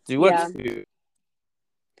 Do a Yeah. two.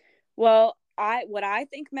 Well, what I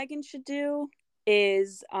think Megan should do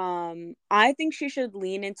is I think she should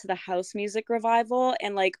lean into the house music revival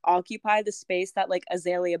and like occupy the space that like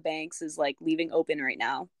Azalea Banks is like leaving open right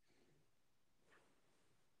now.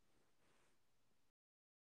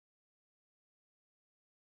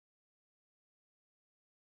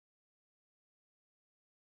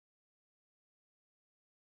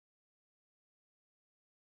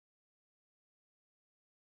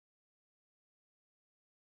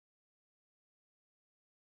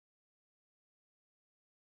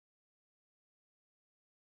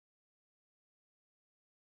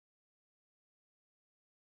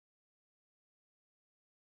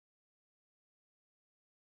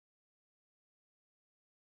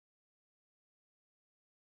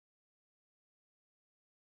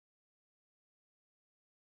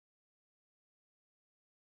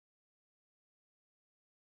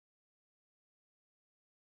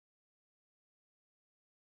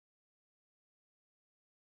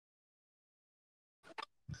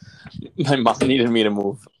 My mom needed me to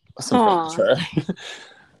move some Aw. furniture.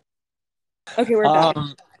 Okay, we're back.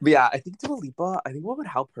 But yeah, I think Dua Lipa, I think what would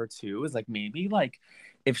help her too is like maybe like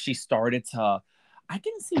if she started to, I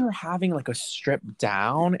can see her having like a stripped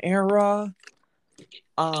down era,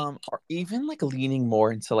 or even like leaning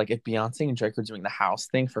more into like if Beyonce and Drake are doing the house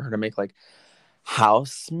thing for her to make like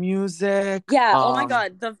house music. Yeah, oh my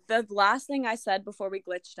god. The last thing I said before we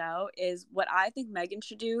glitched out is what I think Megan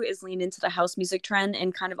should do is lean into the house music trend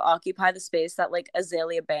and kind of occupy the space that like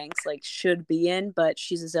Azalea Banks like should be in, but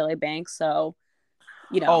she's Azalea Banks, so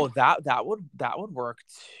you know. Oh, that would work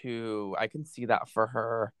too. I can see that for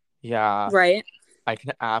her. Yeah, Right? I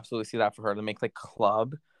can absolutely see that for her to make like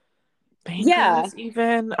club Yeah. bangers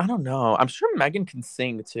even. I don't know. I'm sure Megan can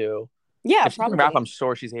sing too. Yeah, If she can rap, I'm probably.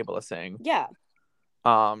 sure she's able to sing. Yeah.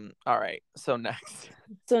 All right. So next.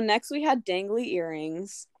 So next we had dangly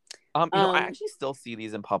earrings. I Um actually still see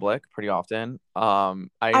these in public pretty often. I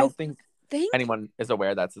I don't think think anyone is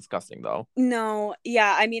aware that's disgusting though. no,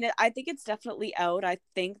 yeah, I mean, I think it's definitely out. I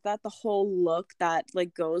think that the whole look that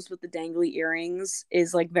like goes with the dangly earrings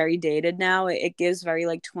is like very dated now. It gives very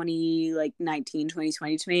like 20 like 19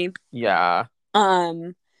 2020 to me. Yeah,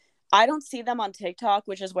 Um I don't see them on TikTok,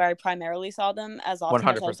 which is where I primarily saw them as often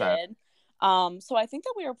as I 100%. did. So I think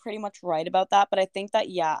that we were pretty much right about that, but I think that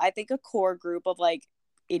yeah, I think a core group of like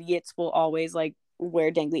idiots will always like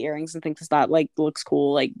wear dangly earrings and think that like looks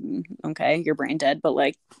cool. Like, okay, you're brain dead, but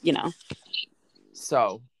like, you know.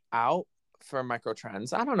 So out for micro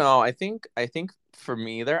trends. I don't know. I think for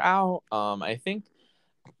me they're out. I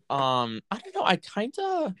don't know. I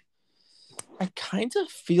kind of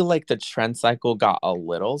feel like the trend cycle got a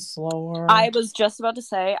little slower. I was just about to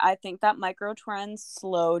say, I think that micro trends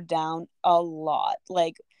slowed down a lot.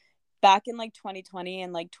 Like back in like 2020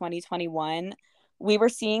 and like 2021, we were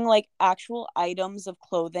seeing like actual items of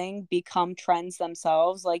clothing become trends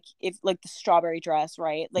themselves. Like if like the strawberry dress,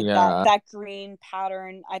 right? Like Yeah. that green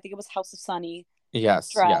pattern, I think it was House of Sunny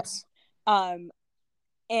Yes. dress. Yes. Um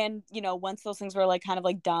and once those things were like kind of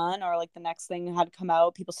like done, or like the next thing had come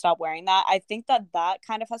out, people stopped wearing that. I think that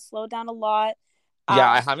kind of has slowed down a lot, Yeah,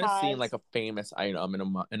 I as haven't seen like has, a famous item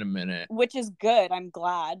in a minute. which is good. I'm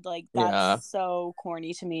glad. Like that's Yeah. so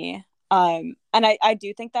corny to me. And I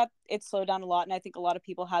do think that it's slowed down a lot, and I think a lot of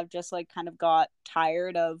people have just like kind of got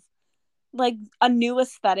tired of like a new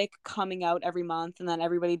aesthetic coming out every month, and then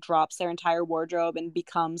everybody drops their entire wardrobe and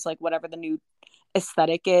becomes like whatever the new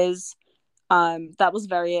aesthetic is. That was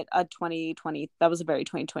very a 2020, that was a very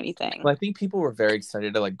 2020 thing. Well, I think people were very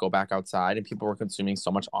excited to like go back outside, and people were consuming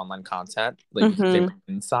so much online content, like because they Mm-hmm. were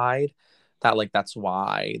inside, that like that's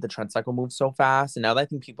why the trend cycle moves so fast. And now that I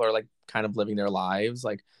think people are like kind of living their lives,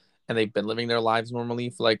 like, and they've been living their lives normally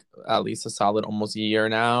for like at least a solid almost a year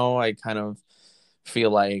now. I kind of feel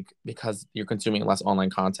like because you're consuming less online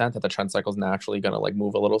content, that the trend cycle is naturally gonna like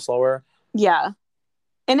move a little slower. Yeah,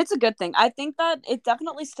 and it's a good thing. I think that it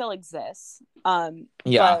definitely still exists,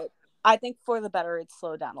 Yeah. but I think for the better it's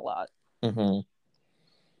slowed down a lot. Mm-hmm.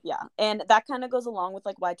 Yeah, and that kind of goes along with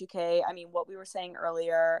like Y2K. I mean, what we were saying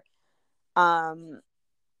earlier, um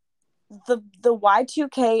the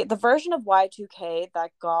Y2K, the version of Y2K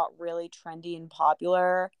that got really trendy and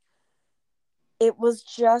popular, it was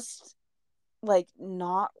just like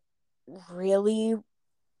not really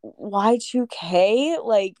Y2K.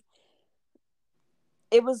 Like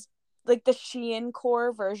it was like the Shein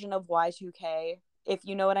core version of Y2K, if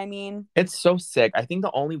you know what I mean. It's so sick. I think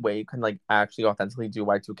the only way you can like actually authentically do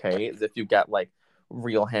Y2K is if you get like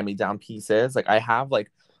real hand-me-down pieces. Like I have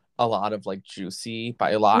like a lot of like Juicy,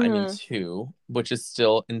 by a lot I mean Mm-hmm. two, which is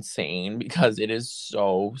still insane because it is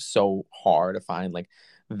so hard to find like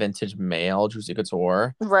vintage male Juicy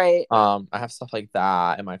Couture. Right. I have stuff like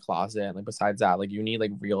that in my closet. And like besides that, like you need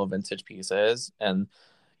like real vintage pieces. And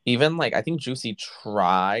even like I think Juicy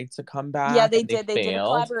tried to come Yeah, back they and they did. They did a failed.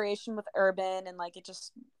 collaboration with Urban, and like it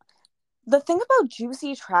just, the thing about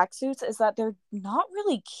Juicy tracksuits is that they're not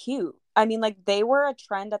really cute. I mean, like they were a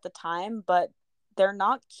trend at the time, but they're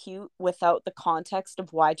not cute without the context of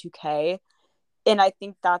Y2K. And I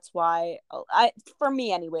think that's why, for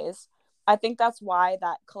me anyways, I think that's why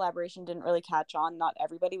that collaboration didn't really catch on. Not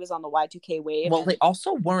everybody was on the Y2K wave, Well, they and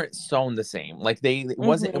also weren't sewn the same. Like they it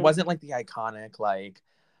mm-hmm. wasn't like the iconic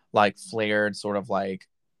like flared sort of like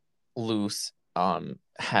loose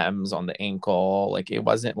hems on the ankle. Like it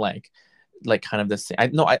wasn't like kind of the same. I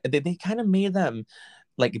no, they kind of made them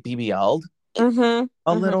like BBL'd Mm-hmm. a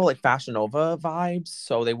Mm-hmm. little like Fashion Nova vibes,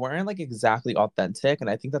 so they weren't like exactly authentic, and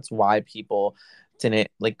I think that's why people didn't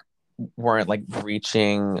like weren't like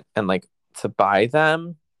reaching and like to buy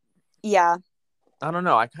them. Yeah. I don't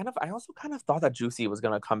know. I also kind of thought that Juicy was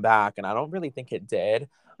gonna come back, and I don't really think it did.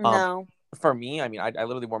 Um, No. for me, I mean, I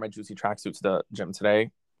literally wore my Juicy tracksuit to the gym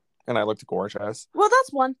today, and I looked gorgeous. Well,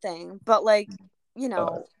 that's one thing, but like,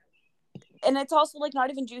 Uh, and it's also like not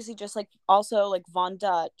even Juicy, just like also like Von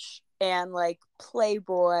Dutch and like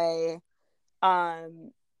Playboy,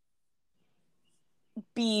 um,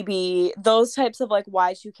 BB, those types of like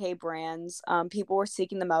Y2K brands. People were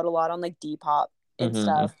seeking them out a lot on like Depop and mm-hmm.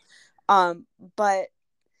 stuff. But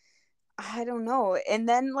I don't know. And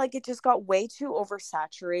then like it just got way too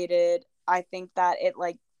oversaturated. I think that it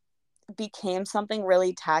like became something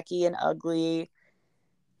really tacky and ugly.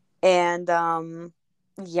 And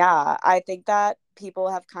yeah, I think that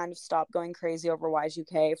people have kind of stopped going crazy over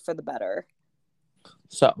Y2K for the better.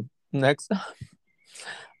 So next up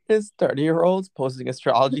is 30-year-olds posting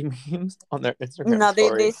astrology memes on their Instagram No,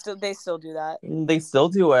 story. they still do that. They still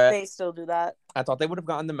do it. They still do that. I thought they would have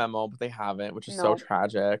gotten the memo, but they haven't, which is so No,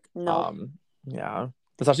 tragic. no. Yeah.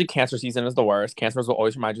 Especially cancer season is the worst. Cancers will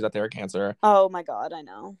always remind you that they're a cancer. Oh my God, I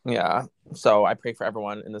know. Yeah. So I pray for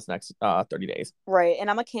everyone in this next 30 days. Right, and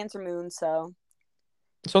I'm a Cancer moon, so.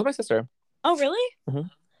 So is my sister. Oh really? Mm-hmm.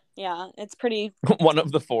 Yeah, it's pretty. One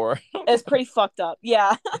of the four. It's pretty fucked up.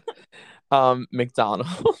 Yeah. McDonald's.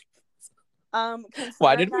 Why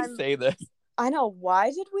Considering did we say this? I know.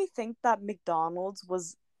 Why did we think that McDonald's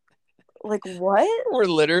was like what? We're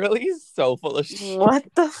literally so full of shit. What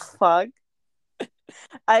the fuck?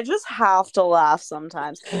 I just have to laugh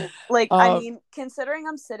sometimes. Like, I mean, considering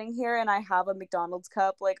I'm sitting here and I have a McDonald's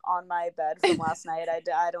cup like on my bed from last night,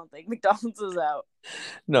 I don't think McDonald's is out.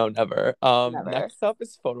 No, never. Never. Next up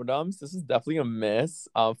is photo dumps. This is definitely a miss.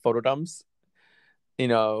 Photo dumps you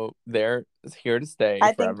know, they're here to stay I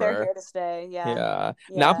think they're forever. here to stay. Yeah. Yeah.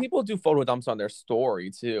 Now Yeah. people do photo dumps on their story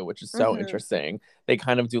too, which is so Hmm. interesting. They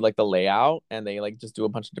kind of do like the layout and they like just do a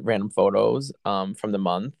bunch of random photos from the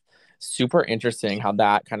month. Super interesting how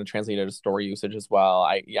that kind of translated to story usage as well.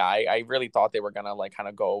 I really thought they were gonna like kind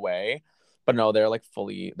of go away, but no, they're like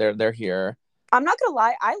fully they're here. I'm not gonna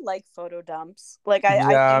lie, I like photo dumps. Like I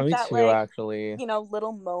Yeah, think me that too, like, actually.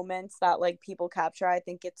 little moments that like people capture, I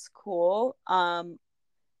think it's cool.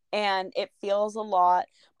 And it feels a lot.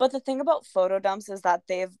 But the thing about photo dumps is that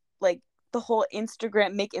they've like the whole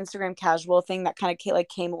Instagram casual thing that kind of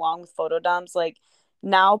came along with photo dumps. Like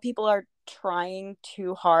now people are trying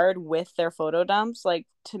too hard with their photo dumps, like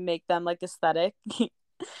to make them like aesthetic.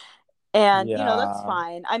 And that's Yeah.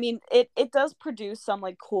 fine. I mean, it does produce some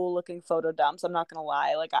like cool looking photo dumps. I'm not gonna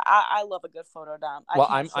lie. Like I love a good photo dump. I Well,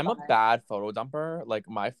 can't I'm sit I'm a behind. bad photo dumper. Like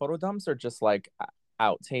my photo dumps are just like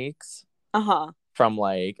outtakes Uh-huh. from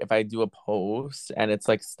like if I do a post and it's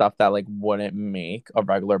like stuff that like wouldn't make a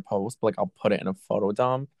regular post, but like I'll put it in a photo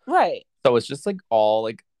dump. Right. So it's just like all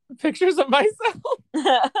like pictures of myself.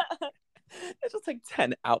 It's just like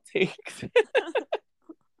 10 outtakes,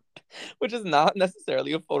 which is not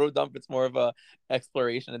necessarily a photo dump. It's more of a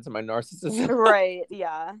exploration into my narcissism. Right.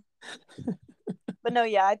 Yeah. But no,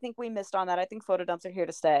 yeah, I think we missed on that. I think photo dumps are here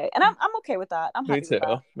to stay. And I'm okay with that. I'm Me happy with too.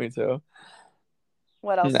 that. Me too.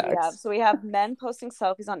 What else do we have? Next. So we have men posting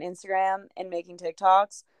selfies on Instagram and making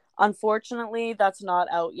TikToks. Unfortunately, that's not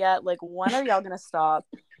out yet. Like, when are y'all gonna stop?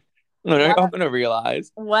 I'm When are, gonna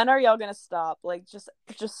realize when are y'all gonna stop? Like, just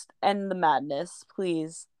end the madness,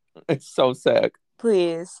 please. it's so sick.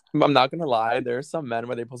 Please. I'm not gonna lie. There's some men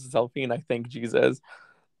where they post a selfie and I think Jesus.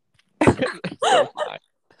 It's so fine.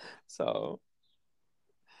 So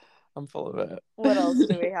I'm full of it. What else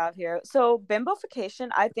do we have here? So bimbofication,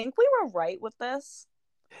 I think we were right with this.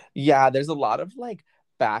 Yeah, there's a lot of like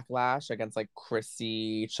backlash against like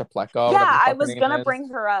Chrissy Chapleko, Yeah, whatever the I fuck her was name gonna is. bring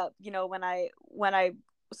her up, when I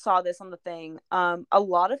saw this on the thing. A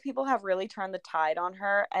lot of people have really turned the tide on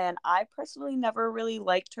her, and I personally never really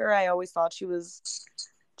liked her. I always thought she was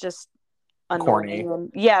just Corny. annoying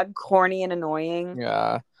and yeah, corny and annoying.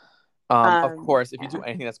 Yeah. Of course, if you do Yeah.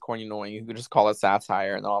 anything that's corny and annoying, you can just call it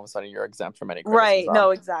satire, and then all of a sudden you're exempt from any Right. criticism, No,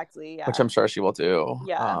 exactly. which Yeah. I'm sure she will do.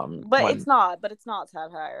 Yeah. But When it's not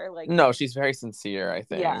satire. Like, no, she's very sincere, I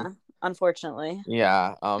think. yeah, unfortunately.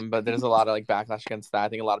 Yeah. But there's a lot of like backlash against that. I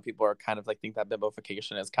think a lot of people are kind of like think that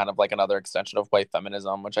bimbofication is kind of like another extension of white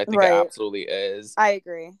feminism, which I think it Right. absolutely is. I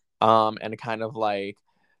agree. And kind of like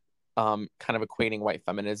kind of equating white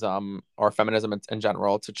feminism or feminism in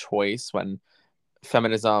general to choice when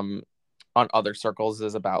feminism on other circles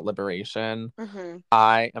is about liberation. Hmm.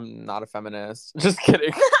 I am not a feminist. Just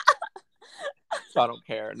kidding. So I don't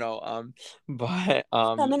care. No. But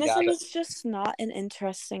yeah, Feminism is just not an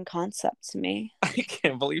interesting concept to me. I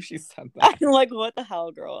can't believe she said I'm that. like, what the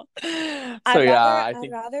hell, girl? So yeah, I I'd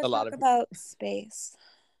think rather a lot talk of about space.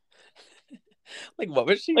 like what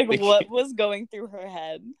was she Like, what thinking? was going through her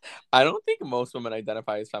head? I don't think most women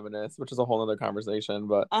identify as feminists, which is a whole other conversation.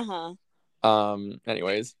 But Uh-huh.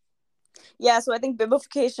 anyways. Yeah, so I think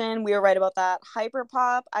bimbofication, we were right about that.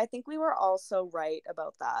 Hyperpop, I think we were also right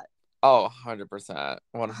about that. Oh, 100%.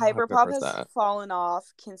 Hyperpop has 100%. fallen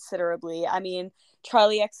off considerably. I mean,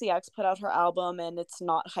 Charlie XCX put out her album and it's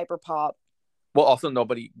not hyperpop. Well, also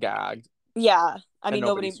nobody gagged Yeah. I and mean,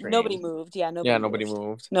 nobody nobody screamed. moved. Yeah, Yeah, nobody nobody moved.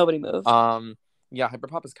 moved. Nobody moved. Yeah,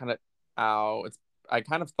 hyperpop is kind of out. It's I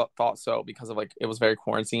kind of thought so because of like it was very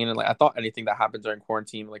quarantine and like I thought anything that happened during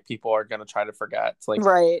quarantine like people are gonna try to forget to like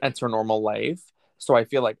Right. enter normal life. So I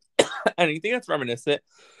feel like anything that's reminiscent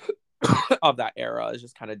of that era is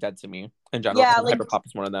just kind of dead to me in general. Yeah, And hyperpop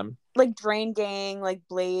is one of them. like Drain Gang, like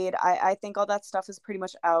Blade. I think all that stuff is pretty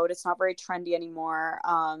much out. It's not very trendy anymore.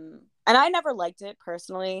 And I never liked it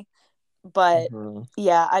personally, but Mm-hmm.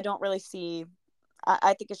 yeah, I don't really see.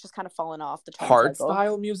 I think it's just kind of fallen off the trend Hard cycle.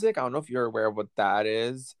 style music. I don't know if you're aware of what that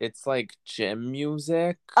is. It's like gym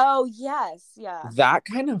music. Oh yes, yeah. That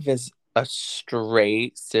kind of is a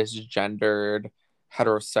straight cisgendered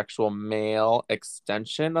heterosexual male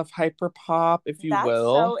extension of hyperpop, if you That's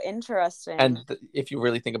will. so interesting. And if you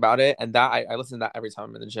really think about it, and that I listen to that every time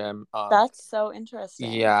I'm in the gym. That's so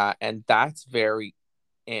interesting. Yeah, and that's very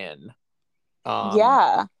in.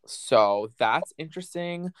 Yeah. So that's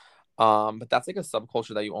interesting. But that's like a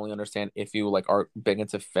subculture that you only understand if you like are big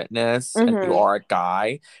into fitness and you are a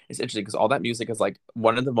guy. It's interesting because all that music is like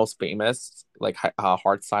one of the most famous like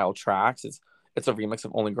hard style tracks. It's a remix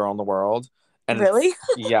of Only Girl in the World, and really,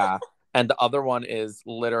 yeah. And the other one is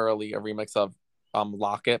literally a remix of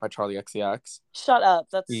Lock It by Charlie XCX. Shut up.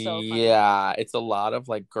 That's so funny. Yeah, it's a lot of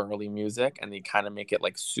like girly music, and they kind of make it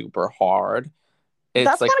like super hard. It's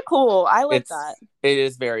That's like kind of cool. I like that. it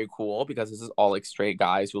is very cool because this is all like straight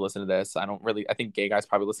guys who listen to this. I think gay guys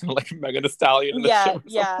probably listen to like Megan Thee Stallion and this shit Yeah, or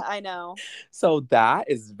something. yeah, I know. So that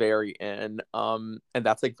is very in. And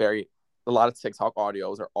that's like very a lot of TikTok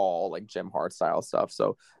audios are all like gym hard style stuff.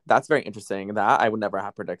 So that's very interesting. That I would never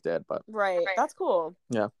have predicted, but Right. That's cool.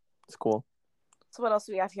 yeah, it's cool. So what else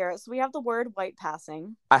do we have here? So we have the word white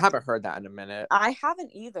passing. I haven't heard that in a minute. I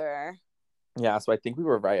haven't either. Yeah, so I think we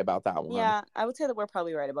were right about that one. Yeah, I would say that we're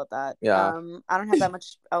probably right about that. Yeah. I don't have that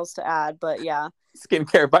much else to add, but yeah.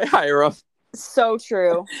 Skincare by Hiram. So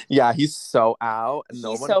true. Yeah, he's so out. He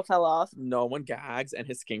so fell off. No one gags, and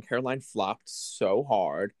his skincare line flopped so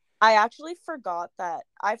hard. I actually forgot that.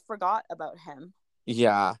 I forgot about him.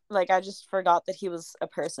 Yeah. Like, I just forgot that he was a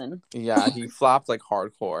person. Yeah, he flopped like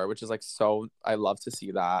hardcore, which is like so. I love to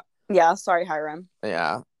see that. Yeah, sorry, Hiram.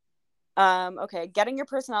 Yeah. Okay, getting your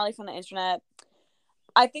personality from the internet.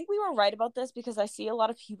 I think we were right about this because I see a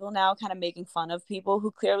lot of people now kind of making fun of people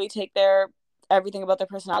who clearly take their everything about their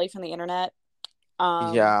personality from the internet.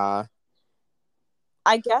 Yeah.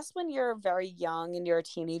 I guess when you're very young and you're a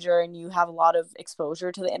teenager and you have a lot of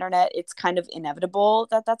exposure to the internet, it's kind of inevitable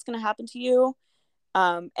that that's going to happen to you.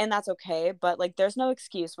 And that's okay, but like there's no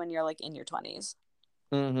excuse when you're like in your 20s.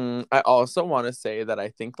 I also want to say that I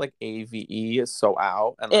think like AVE is so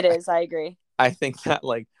out, and It is. I agree. I think that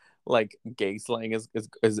like gay slang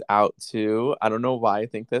is out too. I don't know why I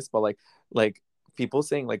think this, but like people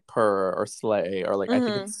saying like purr or slay or like I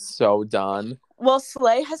think it's so done. Well,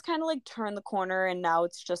 slay has kind of like turned the corner, and now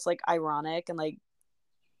it's just like ironic, and like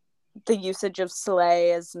the usage of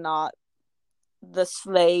slay is not the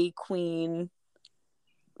slay queen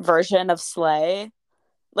version of slay.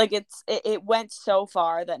 Like it went so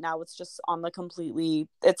far that now it's just on the completely,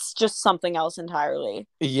 it's just something else entirely.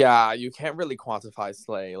 Yeah, you can't really quantify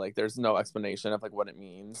slay. Like there's no explanation of like what it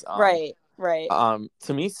means. Right.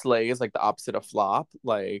 To me, slay is like the opposite of flop.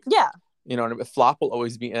 Like, yeah, you know what I mean? Flop will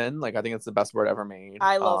always be in. Like I think it's the best word ever made.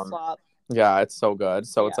 I love flop. Yeah, it's so good.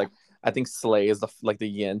 So it's like I think slay is the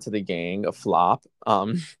yin to the yang of flop.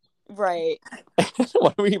 Right.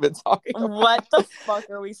 What are we even talking about? What the fuck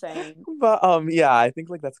are we saying? But yeah, I think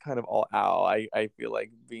like that's kind of all out. I feel like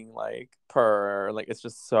being like purr, like it's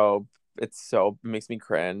just so it makes me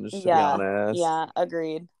cringe, to be honest. Yeah,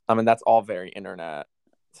 agreed. I mean that's all very internet.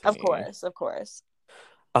 Of course.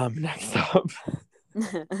 Next up.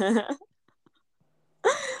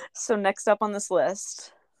 So next up on this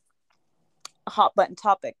list, hot button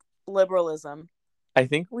topic, liberalism. I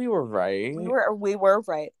think we were right. We were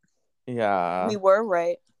right. Yeah. We were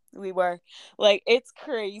right. We were. Like, it's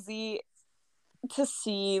crazy to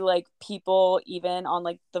see, like, people even on,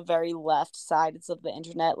 like, the very left sides of the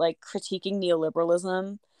internet, like, critiquing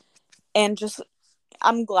neoliberalism. And just,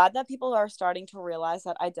 I'm glad that people are starting to realize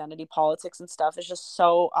that identity politics and stuff is just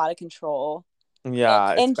so out of control.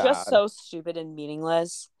 Yeah, and just so stupid and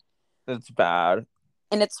meaningless. It's bad.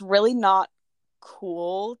 And it's really not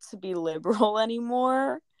cool to be liberal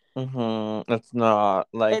anymore. It's not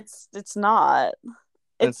like it's not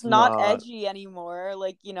edgy anymore.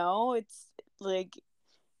 Like, you know, it's like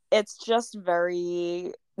it's just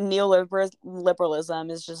very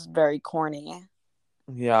neoliberalism is just very corny.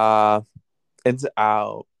 Yeah, it's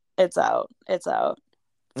out. It's out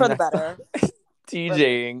for the better.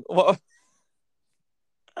 DJing. Well,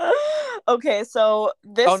 okay, so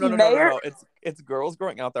this no. It's girls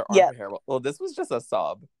growing out their armpit hair. Well, this was just a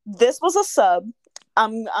sub. This was a sub.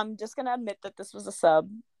 I'm just gonna admit that this was a sub.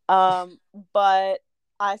 But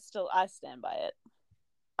I stand by it.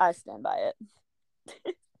 I stand by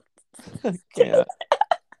it. Yeah.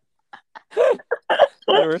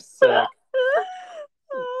 They were sick.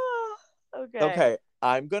 Okay.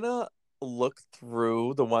 I'm gonna look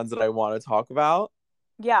through the ones that I want to talk about.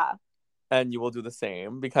 Yeah. And you will do the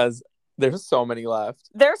same because there's so many left.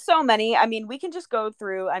 There's so many. I mean, we can just go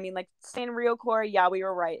through. I mean, like Sanrio Core, yeah, we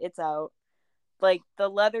were right. It's out. Like the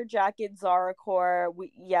leather jacket Zara Core,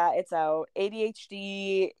 it's out.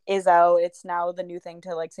 ADHD is out. It's now the new thing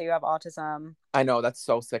to like say you have autism. I know, that's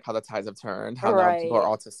so sick how the tides have turned. How now people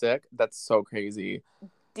are autistic. That's so crazy.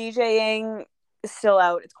 DJing is still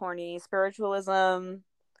out. It's corny. Spiritualism.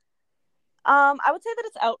 I would say that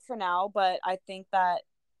it's out for now, but I think that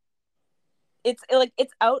it's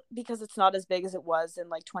out because it's not as big as it was in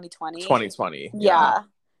like 2020. 2020. Yeah.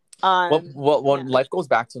 When life goes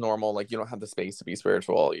back to normal, like you don't have the space to be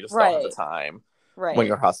spiritual. You just don't have the time when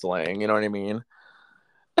you're hustling. You know what I mean?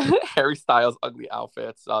 Harry Styles' ugly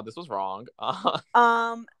outfits. This was wrong.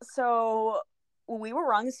 So we were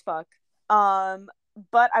wrong as fuck.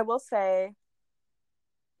 But I will say,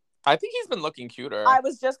 I think he's been looking cuter. I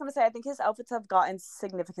was just gonna say, I think his outfits have gotten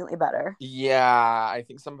significantly better. Yeah, I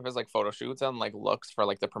think some of his like photo shoots and like looks for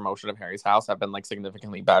like the promotion of Harry's house have been like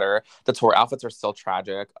significantly better. The tour outfits are still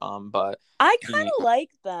tragic, but I kind he of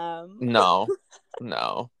like them. no,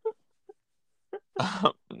 no,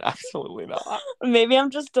 absolutely not. Maybe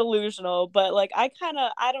I'm just delusional, but like I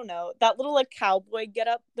don't know. That little like cowboy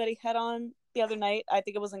getup that he had on the other night, I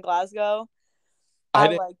think it was in Glasgow. I I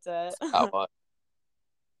didn't liked it. that much.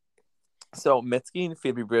 So Mitski and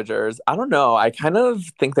Phoebe Bridgers, I don't know. I kind of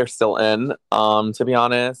think they're still in. To be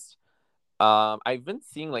honest, I've been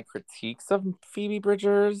seeing like critiques of Phoebe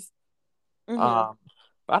Bridgers. Hmm. Um,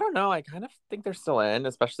 but I don't know. I kind of think they're still in,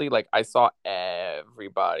 especially like I saw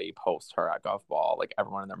everybody post her at Golf Ball, like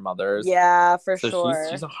everyone and their mothers. Yeah, for So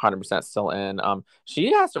she's sure. 100% still in.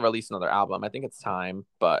 She has to release another album. I think it's time.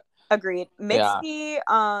 But Agreed. yeah,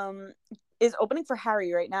 Mitski is opening for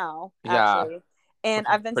Harry right now, yeah, actually. And which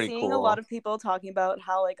is I've been pretty seeing a lot cool. of people talking about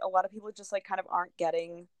how like a lot of people just like kind of aren't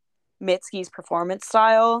getting Mitski's performance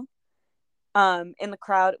style in the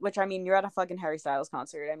crowd, which I mean, you're at a fucking Harry Styles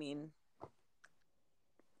concert. I mean,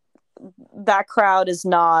 that crowd is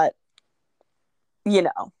not, you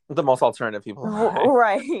know. The most alternative people alive.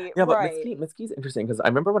 Right, Yeah, but right. Mitski's interesting because I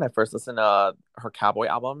remember when I first listened to her Cowboy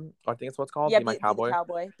album, or I think it's what's called, Yeah, Be My be the Cowboy.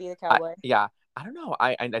 cowboy. Be the cowboy. Yeah, I don't know.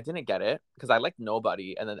 I didn't get it because I liked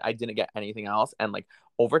Nobody, and then I didn't get anything else. And like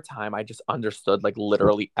over time, I just understood like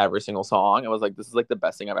literally every single song. I was like, this is like the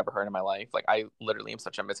best thing I've ever heard in my life. Like I literally am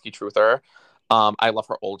such a Mitski truther. I love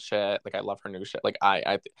her old shit. Like I love her new shit. Like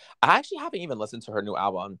I actually haven't even listened to her new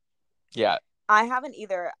album yet. I haven't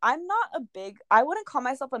either. I'm not a big, I wouldn't call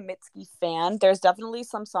myself a Mitski fan. There's definitely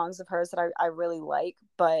some songs of hers that I really like,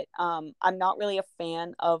 but I'm not really a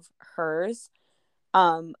fan of hers.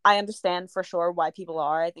 I understand for sure why people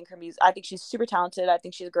are. I think her music, I think she's super talented. I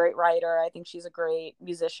think she's a great writer. I think she's a great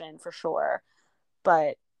musician for sure.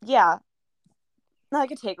 But yeah, I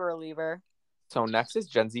could take her or leave her. So next is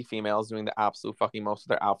Gen Z females doing the absolute fucking most of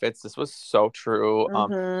their outfits. This was so true.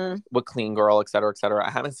 Mm-hmm. With Clean Girl, et cetera, et cetera. I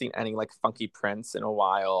haven't seen any like funky prints in a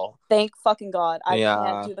while. Thank fucking God. I can't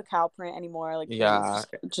Yeah, do the cow print anymore. Like, please, yeah.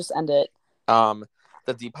 just end it. Um,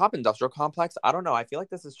 the Depop industrial complex. I don't know. I feel like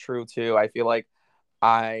this is true too. I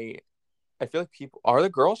I feel like people are the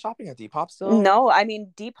girls shopping at Depop still. No, I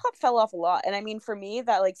mean Depop fell off a lot, and I mean for me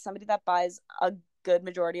that like somebody that buys a good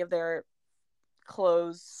majority of their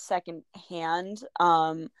clothes second hand,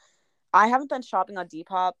 I haven't been shopping on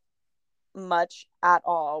Depop much at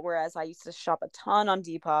all. Whereas I used to shop a ton on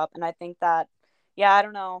Depop, and I think that, yeah, I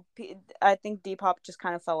don't know, I think Depop just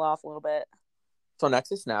kind of fell off a little bit. So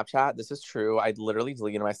next is Snapchat. This is true. I literally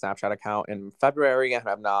deleted my Snapchat account in February and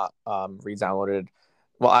have not re-downloaded.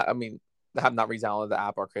 Well, I mean, I have not re-downloaded the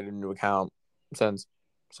app or created a new account since.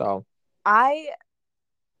 So I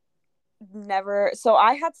never, so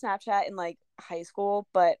I had Snapchat in like high school,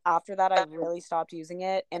 but after that I really stopped using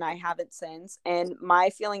it and I haven't since. And my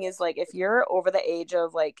feeling is like if you're over the age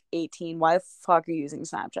of like 18, why the fuck are you using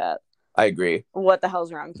Snapchat? I agree. What the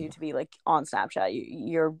hell's wrong with you to be like on Snapchat?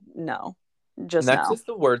 You're no. Just Next no. is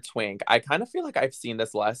the word twink. I kind of feel like I've seen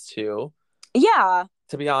this less too, Yeah.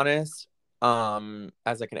 to be honest.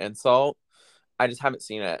 As like an insult. I just haven't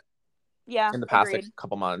seen it Yeah, in the past like agreed.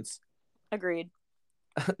 couple months. Agreed.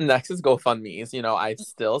 Next is GoFundMe's. I've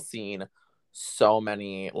still seen so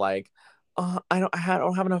many like, I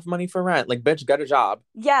don't have enough money for rent. Like, bitch, get a job.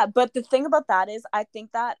 Yeah, but the thing about that is I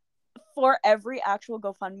think that for every actual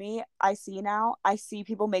GoFundMe I see now, I see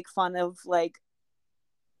people make fun of like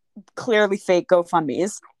clearly fake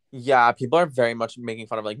GoFundMes. Yeah, people are very much making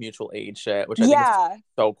fun of like mutual aid shit, which I think is Yeah.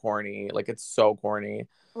 so corny. Like, it's so corny.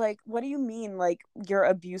 Like, what do you mean? Like, your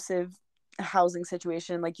abusive housing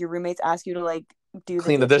situation, like your roommates ask you to like do the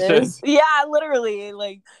Clean the dishes. dishes. Yeah, literally.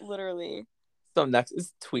 Like, literally. So next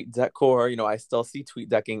is tweet decor. I still see tweet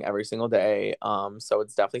decking every single day. So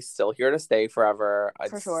it's definitely still here to stay forever.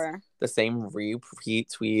 For It's sure. the same repeat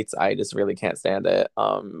tweets. I just really can't stand it.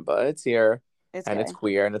 But it's here It's and it's gay.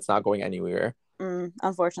 queer and it's not going anywhere.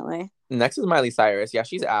 Unfortunately. Next is Miley Cyrus. Yeah,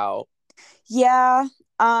 she's out. Yeah.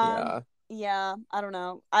 Um, Yeah. yeah, I don't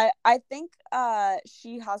know. I think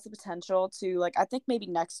she has the potential to like I think maybe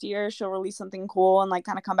next year she'll release something cool and like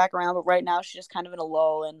kind of come back around, but right now she's just kind of in a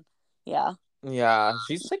lull and yeah. Yeah.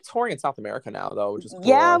 She's like touring in South America now though, which is cool,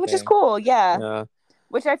 Yeah, I which is think. cool. Yeah. Yeah.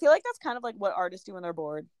 Which I feel like that's kind of like what artists do when they're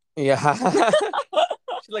bored. Yeah.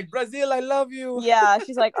 She's like, Brazil, I love you. Yeah,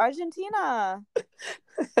 she's like Argentina.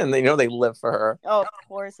 And they live for her. Oh, of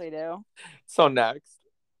course they do. So next.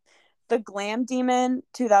 The Glam Demon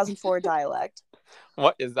 2004 dialect.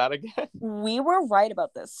 What is that again? We were right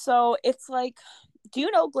about this. So it's like, do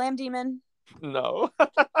you know Glam Demon? No.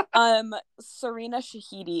 Serena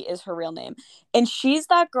Shahidi is her real name. And she's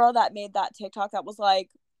that girl that made that TikTok that was like,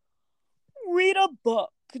 read a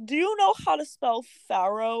book. Do you know how to spell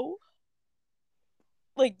pharaoh?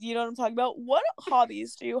 Like, you know what I'm talking about? What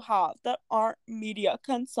hobbies do you have that aren't media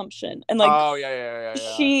consumption? And like, Oh, yeah.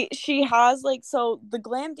 she has like, so the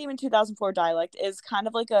Glam Demon 2004 dialect is kind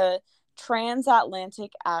of like a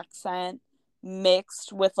transatlantic accent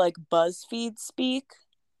mixed with like BuzzFeed speak.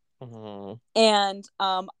 Mm-hmm. And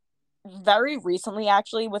very recently,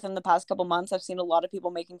 actually within the past couple months, I've seen a lot of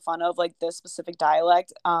people making fun of like this specific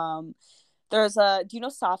dialect. There's a, do you know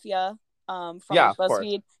Safia from Yeah, like of course.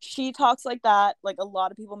 BuzzFeed? She talks like that. Like a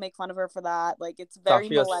lot of people make fun of her for that. Like it's very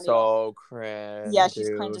Safia's millennial. so Yeah, cringe, she's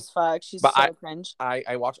cringe dude. as fuck. She's But so cringe.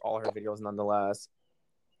 I watch all her videos nonetheless.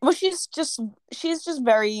 Well, she's just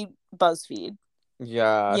very BuzzFeed,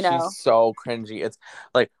 Yeah, you she's know. so cringy. It's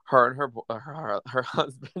like her and her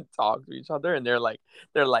husband talk to each other, and they're like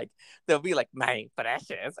they'll be like my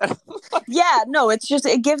precious. And I'm Yeah, no, it's just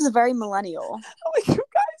it gives a very millennial. like, you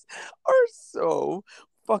guys are so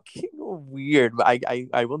fucking weird. But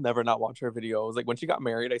I will never not watch her videos. Like when she got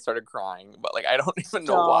married, I started crying, but like I don't even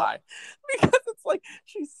know Stop. why. Because it's like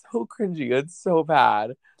she's so cringy. It's so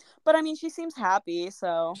bad. But I mean, she seems happy,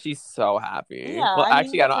 so She's so happy. yeah. Well, I mean,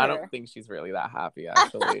 actually, good for I don't her. think she's really that happy.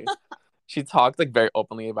 Actually, she talked like very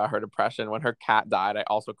openly about her depression. When her cat died, I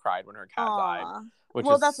also cried when her cat died, Aw. which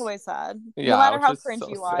Well, that's is always sad. No yeah, matter which how is cringe so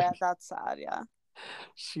you are, sick. that's sad. Yeah.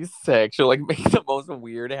 She's sick. She'll like make the most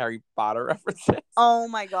weird Harry Potter references. Oh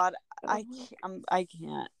my god, And I can't. I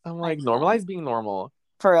can't. I'm I like, can't. normalize being normal.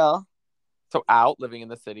 For real, So out living in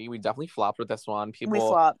the city, we definitely flopped with this one. we People,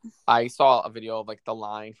 flop. I saw a video of like the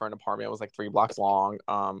line for an apartment. It was like 3 blocks long.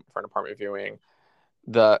 For an apartment viewing.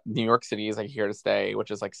 The New York City is like here to stay,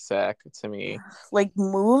 which is like sick to me. Like,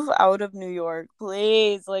 move out of New York,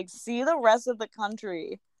 please. Like, see the rest of the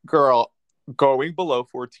country. Girl, going below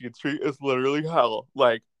 14th Street is literally hell.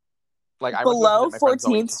 Like I went to go Below visit my friend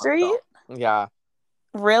Zoe in 14th Toronto. Street? Yeah.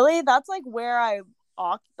 Really? That's like where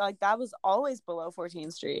like that was always below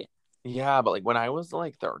 14th Street. Yeah, but like when I was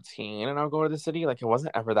like 13 and I would go to the city, like it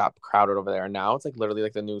wasn't ever that crowded over there. Now it's like literally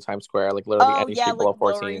like the new Times Square, like literally Oh any yeah, street like below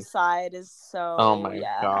Lower 14. East Side is Oh so, my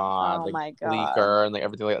yeah. God. Oh Like my god. bleaker and like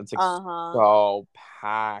everything like it's like Uh-huh. so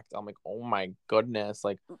packed. I'm like, oh my goodness.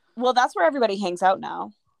 Like Well, that's where everybody hangs out now.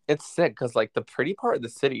 it's sick because like the pretty part of the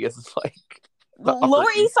city is like the Upper Lower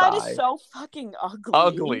East East Side is Side. so fucking ugly.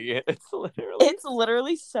 Ugly. It's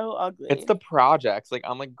literally so It's ugly. the projects. Like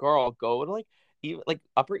I'm like, girl, go to like even like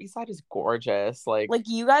Upper East Side is gorgeous. Like, Like,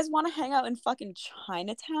 you guys want to hang out in fucking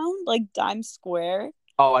Chinatown, like Times Square?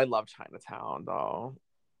 oh, I love Chinatown though.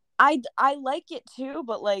 I like it too,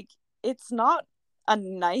 but like it's not a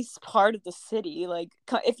nice part of the city. Like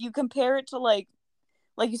if you compare it to like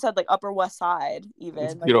you said, like Upper West Side, It's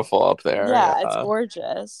even like beautiful up there. yeah, it's Yeah.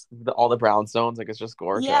 gorgeous. All the brownstones, like it's just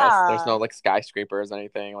gorgeous. There's Yeah, no like skyscrapers or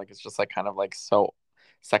anything. Like it's just like kind of like so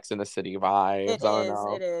Sex in the City vibes. it I don't is.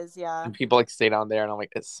 know. It is. Yeah. And people like stay down there and I'm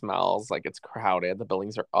like, it smells like it's crowded. The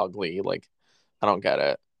buildings are ugly. Like, I don't get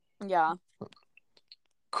it. Yeah.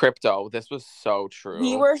 Crypto, this was so We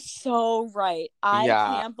true. were so right. I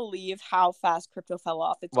Yeah. can't believe how fast crypto fell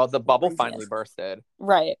off. It's Well, the bubble finally craziness. bursted.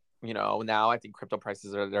 Right. You know, now I think crypto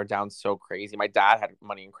prices are they're down so crazy. My dad had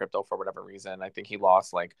money in crypto for whatever reason. I think he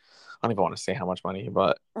lost like I don't even want to say how much money,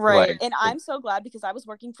 but Right. like And I'm so glad because I was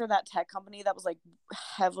working for that tech company that was like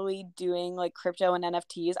heavily doing like crypto and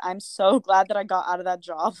NFTs. I'm so glad that I got out of that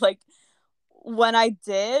job like when I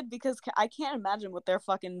did because I can't imagine what they're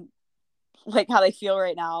fucking like how they feel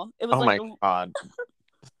right now. It was oh like my God.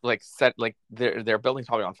 Like set like their building's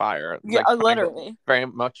probably on fire. It's yeah, like literally. very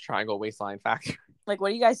much Triangle Waistline Factory. Like,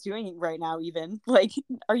 what are you guys doing right now even? Like,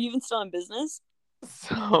 are you even still in business?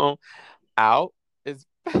 So out is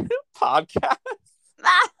podcast.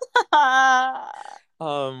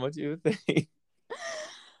 What do you think?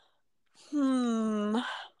 Hmm.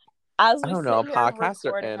 As I we don't sit know. here Podcasts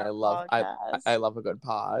are recording in. our I podcast, love a good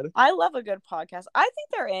pod. I love a good podcast. I think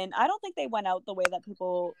they're in. I don't think they went out the way that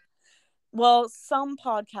people. Well, some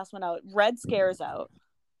podcasts went out. Red Scare is out.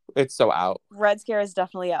 It's so out. Red Scare is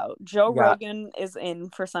definitely out. Joe Yeah. Rogan is in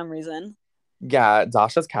for some reason. Yeah,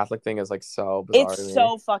 Dasha's Catholic thing is like so bizarre to It's me.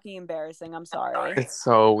 so fucking embarrassing. I'm sorry. It's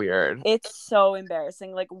so weird. It's so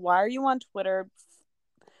embarrassing. Like, why are you on Twitter?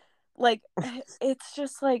 Like, it's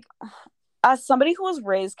just like, as somebody who was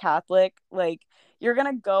raised Catholic, like, you're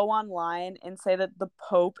gonna go online and say that the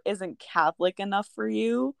Pope isn't Catholic enough for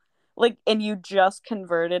you, like, and you just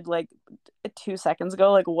converted like 2 seconds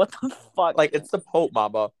ago. Like, what the fuck? Like it's the Pope,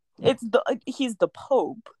 Mama. He's the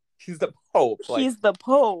Pope. He's the Pope. Like, He's the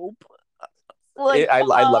Pope. Like, I'd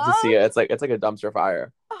love to see it. It's like a dumpster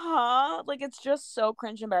fire. Like, it's just so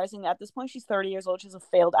cringe embarrassing. At this point, she's 30 years old. She has a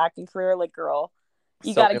failed acting career. Like, girl,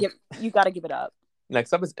 you So gotta give it up.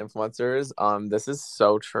 next up is influencers. This is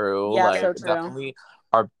so true. Yeah, Like, so true. definitely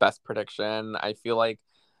our best prediction. I feel like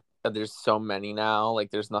there's so many now.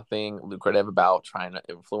 Like, there's nothing lucrative about trying to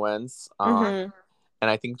influence. And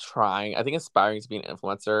I think aspiring to be an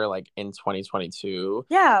influencer like in 2022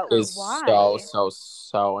 Yeah, is why?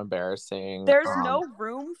 so embarrassing. There's no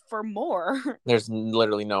room for more. There's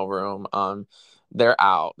literally no room. They're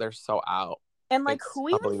out. They're so out. And like, It's who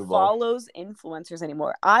even unbelievable. follows influencers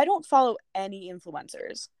anymore? I don't follow any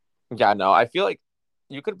influencers. Yeah, no, I feel like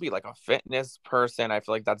you could be like a fitness person. I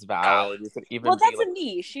feel like that's valid. You could even Well, be that's like, a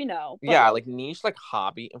niche, but yeah, like niche, like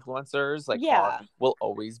hobby influencers, like yeah, will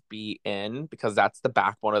always be in because that's the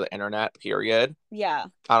backbone of the internet, period. yeah,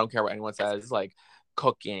 I don't care what anyone says, like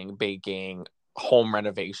cooking, baking, home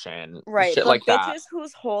renovation, right. shit But like that. bitches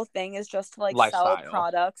whose whole thing is just to like sell Lifestyle.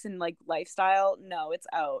 products and like lifestyle, no, it's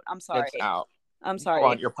out. I'm sorry. It's out. I'm One,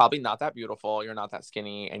 sorry. you're probably not that beautiful, you're not that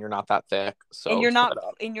skinny, and you're not that thick. And So turn it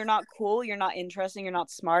up. you're not cool, you're not interesting, you're not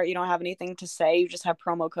smart, you don't have anything to say, you just have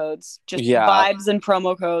promo codes. Just Yeah. vibes and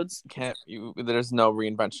promo codes. There's no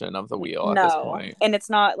reinvention of the wheel at this No. point. And it's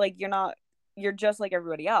not like you're just like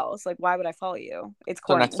everybody else. Like, why would I follow you? It's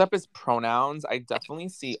So corny. next up is pronouns. I definitely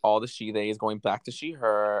see all the she theys going back to she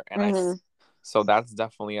her, and so that's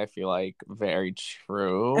definitely, I feel like, very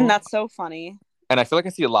true. And that's so funny. And I feel like I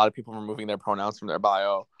see a lot of people removing their pronouns from their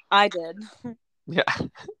bio. I did. Yeah,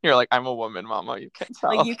 you're like, I'm a woman, mama. You can't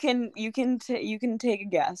tell. Like, you can take a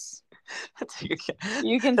guess. Take a guess.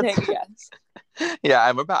 You can take a guess. Yeah,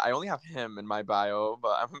 I only have him in my bio,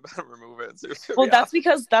 but I'm about to remove it. So, Well, that's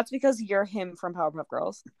because you're him from Powerpuff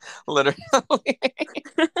Girls. Literally.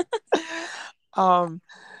 Oh.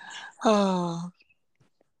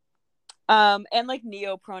 And like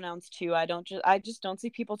neo pronouns too. I just don't see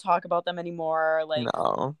people talk about them anymore. Like,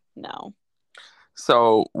 no.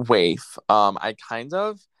 So waif. I kind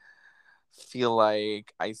of feel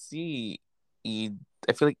like I feel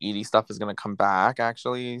like Edie stuff is gonna come back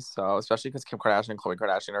actually. So especially because Kim Kardashian and Khloe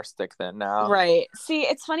Kardashian are stick thin now. Right. See,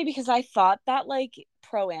 it's funny because I thought that like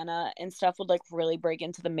pro Anna and stuff would like really break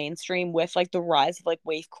into the mainstream with like the rise of like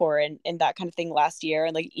waifcore and that kind of thing last year,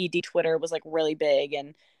 and like ED Twitter was like really big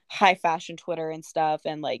and high fashion Twitter and stuff,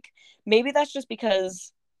 and like maybe that's just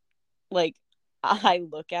because like I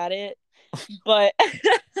look at it, but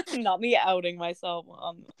not me outing myself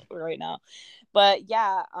right now. But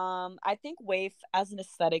yeah, I think waif as an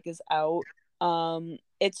aesthetic is out.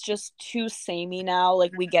 It's just too samey now.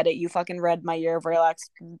 Like, we get it. You fucking read my year of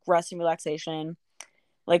rest and relaxation.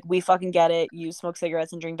 Like, we fucking get it. You smoke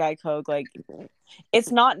cigarettes and drink Diet Coke. Like,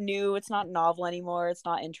 it's not new. It's not novel anymore. It's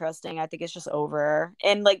not interesting. I think it's just over.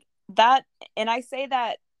 And like that. And I say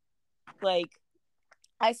that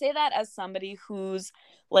as somebody whose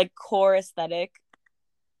like core aesthetic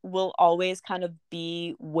will always kind of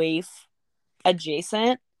be waif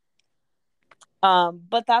adjacent.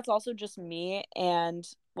 But that's also just me, and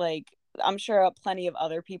like I'm sure plenty of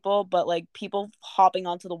other people, but like people hopping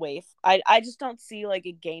onto the waif, I just don't see like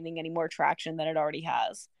it gaining any more traction than it already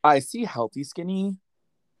has. I see healthy skinny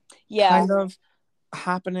kind of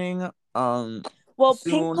happening. Well,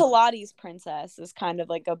 soon. Pink Pilates princess is kind of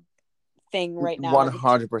like a thing right now.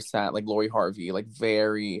 100%, like Lori Harvey, like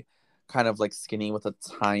very kind of like skinny with a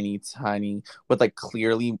tiny with like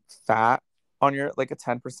clearly fat on your like a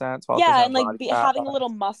 10%, 12%. Yeah, and like having a little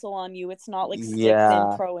muscle on you. It's not like stick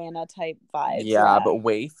thin pro Anna type vibes. Yeah, but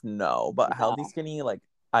waif, no. But healthy skinny, like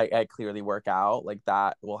I clearly work out, like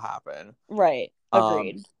that will happen. Right.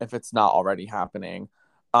 Agreed. If it's not already happening.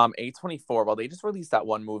 A24, well, they just released that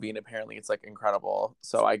one movie and apparently it's like incredible.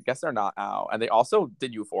 So I guess they're not out. And they also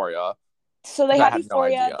did Euphoria. So they have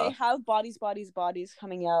Euphoria, they have Bodies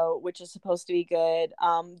coming out, which is supposed to be good.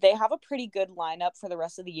 They have a pretty good lineup for the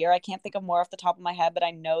rest of the year. I can't think of more off the top of my head, but I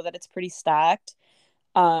know that it's pretty stacked.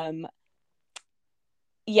 Yeah,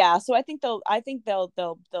 so I think they'll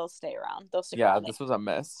stay around. They'll stick around. Yeah, this was a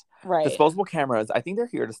miss. Right. Disposable cameras, I think they're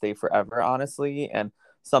here to stay forever, honestly. And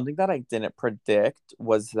something that I didn't predict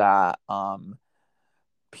was that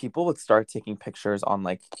people would start taking pictures on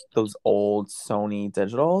like those old Sony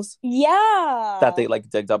digitals. Yeah. That they like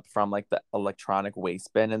digged up from like the electronic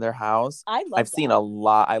waste bin in their house. I've seen a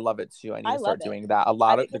lot. I love it too. I need to start doing that. A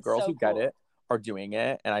lot of the girls who get it are doing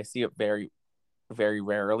it, and I see it very, very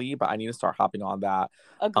rarely, but I need to start hopping on that.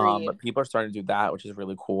 Agreed. But people are starting to do that, which is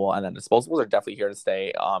really cool. And then disposables are definitely here to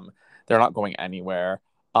stay. They're not going anywhere.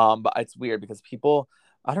 But it's weird because people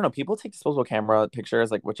I don't know. People take disposable camera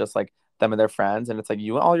pictures like with just like them and their friends, and it's like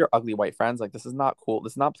you and all your ugly white friends. Like this is not cool.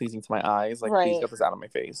 This is not pleasing to my eyes. Like please Right. get this out of my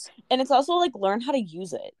face. And it's also like learn how to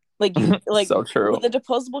use it. Like you like So true. with a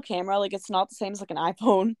disposable camera, like it's not the same as like an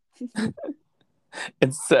iPhone.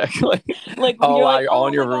 It's sick. Like Like oh you're wow, like, you're all oh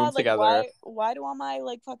in my your room god, like together. why do all my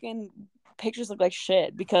like fucking pictures look like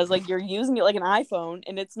shit? Because like you're using it like an iPhone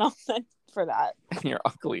and it's not meant for that. You're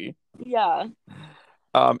ugly. Yeah.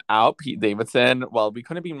 Out Pete Davidson. Well, we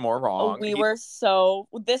couldn't be more wrong. We were so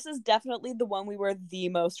this is definitely the one we were the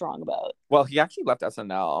most wrong about. Well, he actually left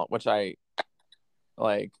SNL, which I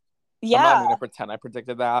like. I'm not even Yeah. gonna pretend I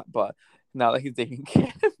predicted that, but now that he's dating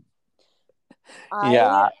Kim, I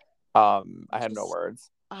yeah. I had no just words.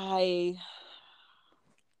 I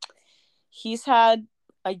he's had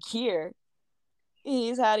a year.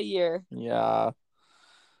 He's had a year. Yeah.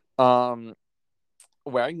 Um,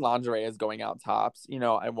 wearing lingerie is going out tops. You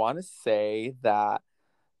know, I want to say that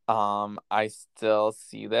I still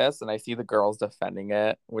see this and I see the girls defending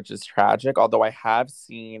it, which is tragic. Although I have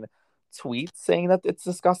seen tweets saying that it's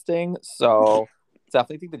disgusting. So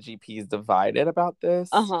definitely think the GP is divided about this.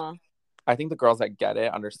 Uh-huh. I think the girls that get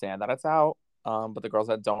it understand that it's out. But the girls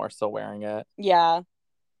that don't are still wearing it. Yeah.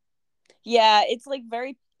 Yeah, it's like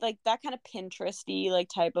very like that kind of Pinteresty like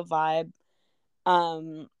type of vibe.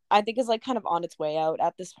 I think is like kind of on its way out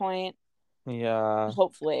at this point. Yeah.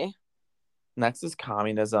 Hopefully. Next is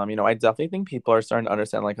communism. You know, I definitely think people are starting to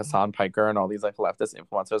understand like Hassan Piker and all these like leftist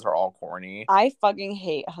influencers are all corny. I fucking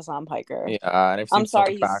hate Hassan Piker. Yeah, and I've I'm seen so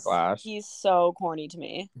sorry, much backlash. he's so corny to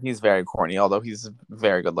me. He's very corny, although he's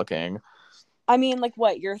very good looking. I mean, like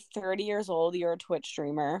what? You're 30 years old, you're a Twitch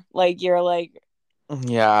streamer. Like you're like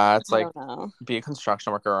Yeah, it's I like don't know. be a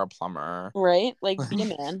construction worker or a plumber. Right? Like be a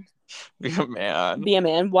man. Be a man. Be a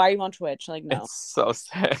man. Why are you on Twitch? Like no. It's so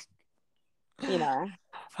sick. You know.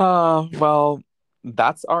 Well,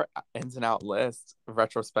 that's our ins and out list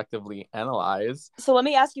retrospectively analyzed. So let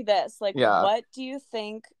me ask you this. Like Yeah. what do you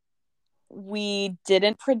think we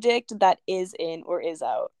didn't predict that is in or is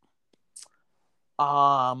out?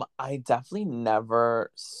 I definitely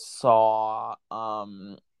never saw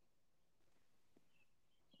I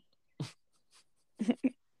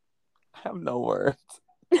have no words.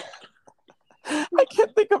 I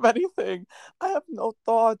can't think of anything. I have no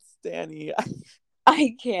thoughts, Danny.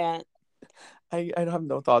 I can't. I have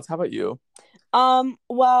no thoughts. How about you?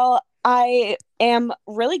 Well, I am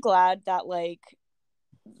really glad that like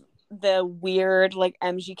the weird like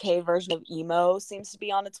MGK version of emo seems to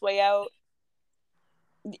be on its way out.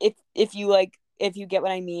 If you like if you get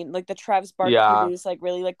what I mean, like the Travis Barker Yeah. produced like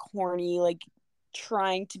really like corny like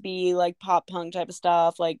trying to be like pop punk type of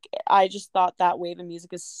stuff. Like I just thought that wave of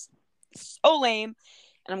music is so lame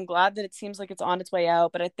and I'm glad that it seems like it's on its way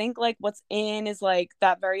out, but I think like what's in is like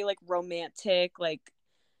that very like romantic like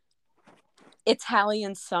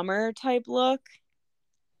Italian summer type look,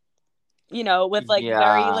 you know, with like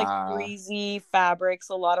very like Yeah. breezy fabrics,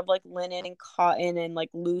 a lot of like linen and cotton and like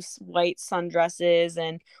loose white sundresses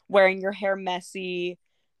and wearing your hair messy.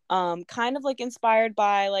 Kind of like inspired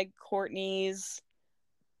by like Courtney's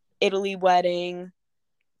Italy wedding,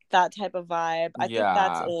 that type of vibe. I think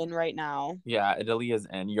that's Yeah. in right now. Yeah, Italy is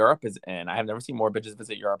in. Europe is in. I have never seen more bitches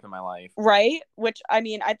visit Europe in my life. Right? Which I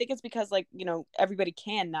mean, I think it's because like, you know, everybody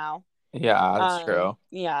can now. Yeah, that's true.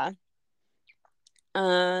 Yeah.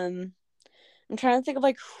 I'm trying to think of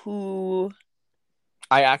like who.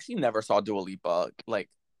 I actually never saw Dua Lipa like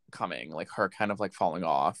coming, like her kind of like falling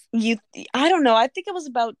off. I don't know. I think it was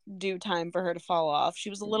about due time for her to fall off. She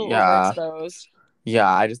was a little Yeah. overexposed.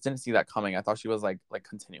 Yeah, I just didn't see that coming. I thought she was like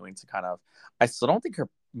continuing to kind of I still don't think her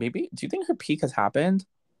maybe do you think her peak has happened?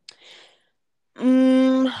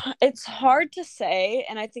 It's hard to say,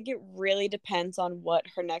 and I think it really depends on what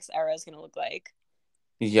her next era is going to look like.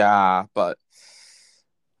 Yeah, but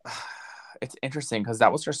it's interesting because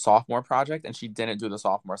that was her sophomore project and she didn't do the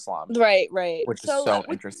sophomore slump, Right. which is So, so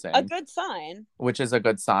a interesting. good sign. Which is a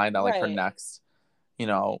good sign that like her Right. next, you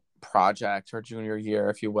know, project, her junior year,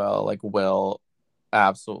 if you will, like will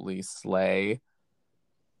absolutely slay.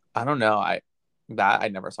 I don't know. I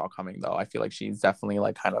never saw coming though. I feel like she's definitely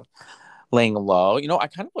like kind of laying low. You know, I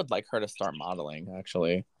kind of would like her to start modeling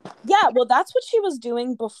actually. Yeah, well, that's what she was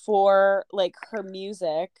doing before, like her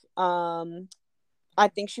music. I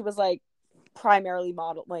think she was like primarily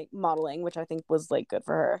modeling, which I think was like good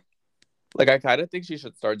for her. Like I kind of think she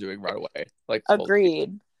should start doing runway, like full T.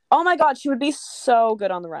 Agreed. Oh my god, she would be so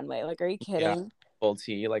good on the runway. Like, are you Yeah, kidding? full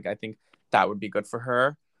T. Like I think that would be good for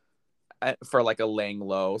her for like a laying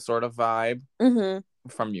low sort of vibe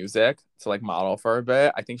from music to like model for a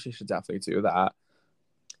bit. I think she should definitely do that.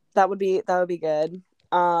 That would be good.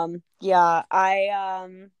 Yeah,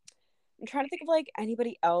 I'm trying to think of like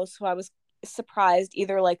anybody else who I was surprised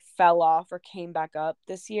either like fell off or came back up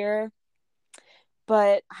this year.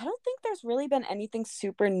 But I don't think there's really been anything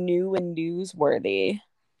super new and newsworthy.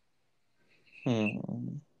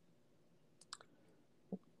 Hmm.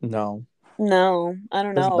 No, No, I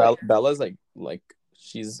don't because know. Bella's like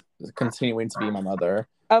she's continuing to be my mother.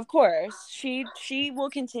 Of course, she will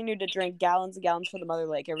continue to drink gallons and gallons for the Mother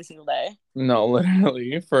Lake every single day. No,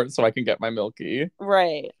 literally, for so I can get my milky.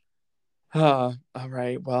 Right. All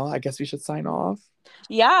right. Well, I guess we should sign off.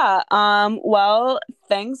 Yeah. Well,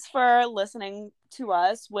 thanks for listening to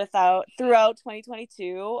us without throughout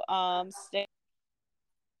 2022. Stay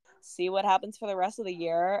see what happens for the rest of the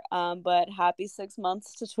year. But happy 6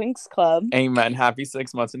 months to Twinks Club. Amen. Happy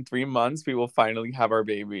 6 months. In 3 months, we will finally have our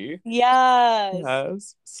baby. Yes.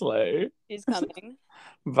 Yes. Slay. She's coming.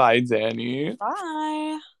 Bye, Danny.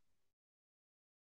 Bye.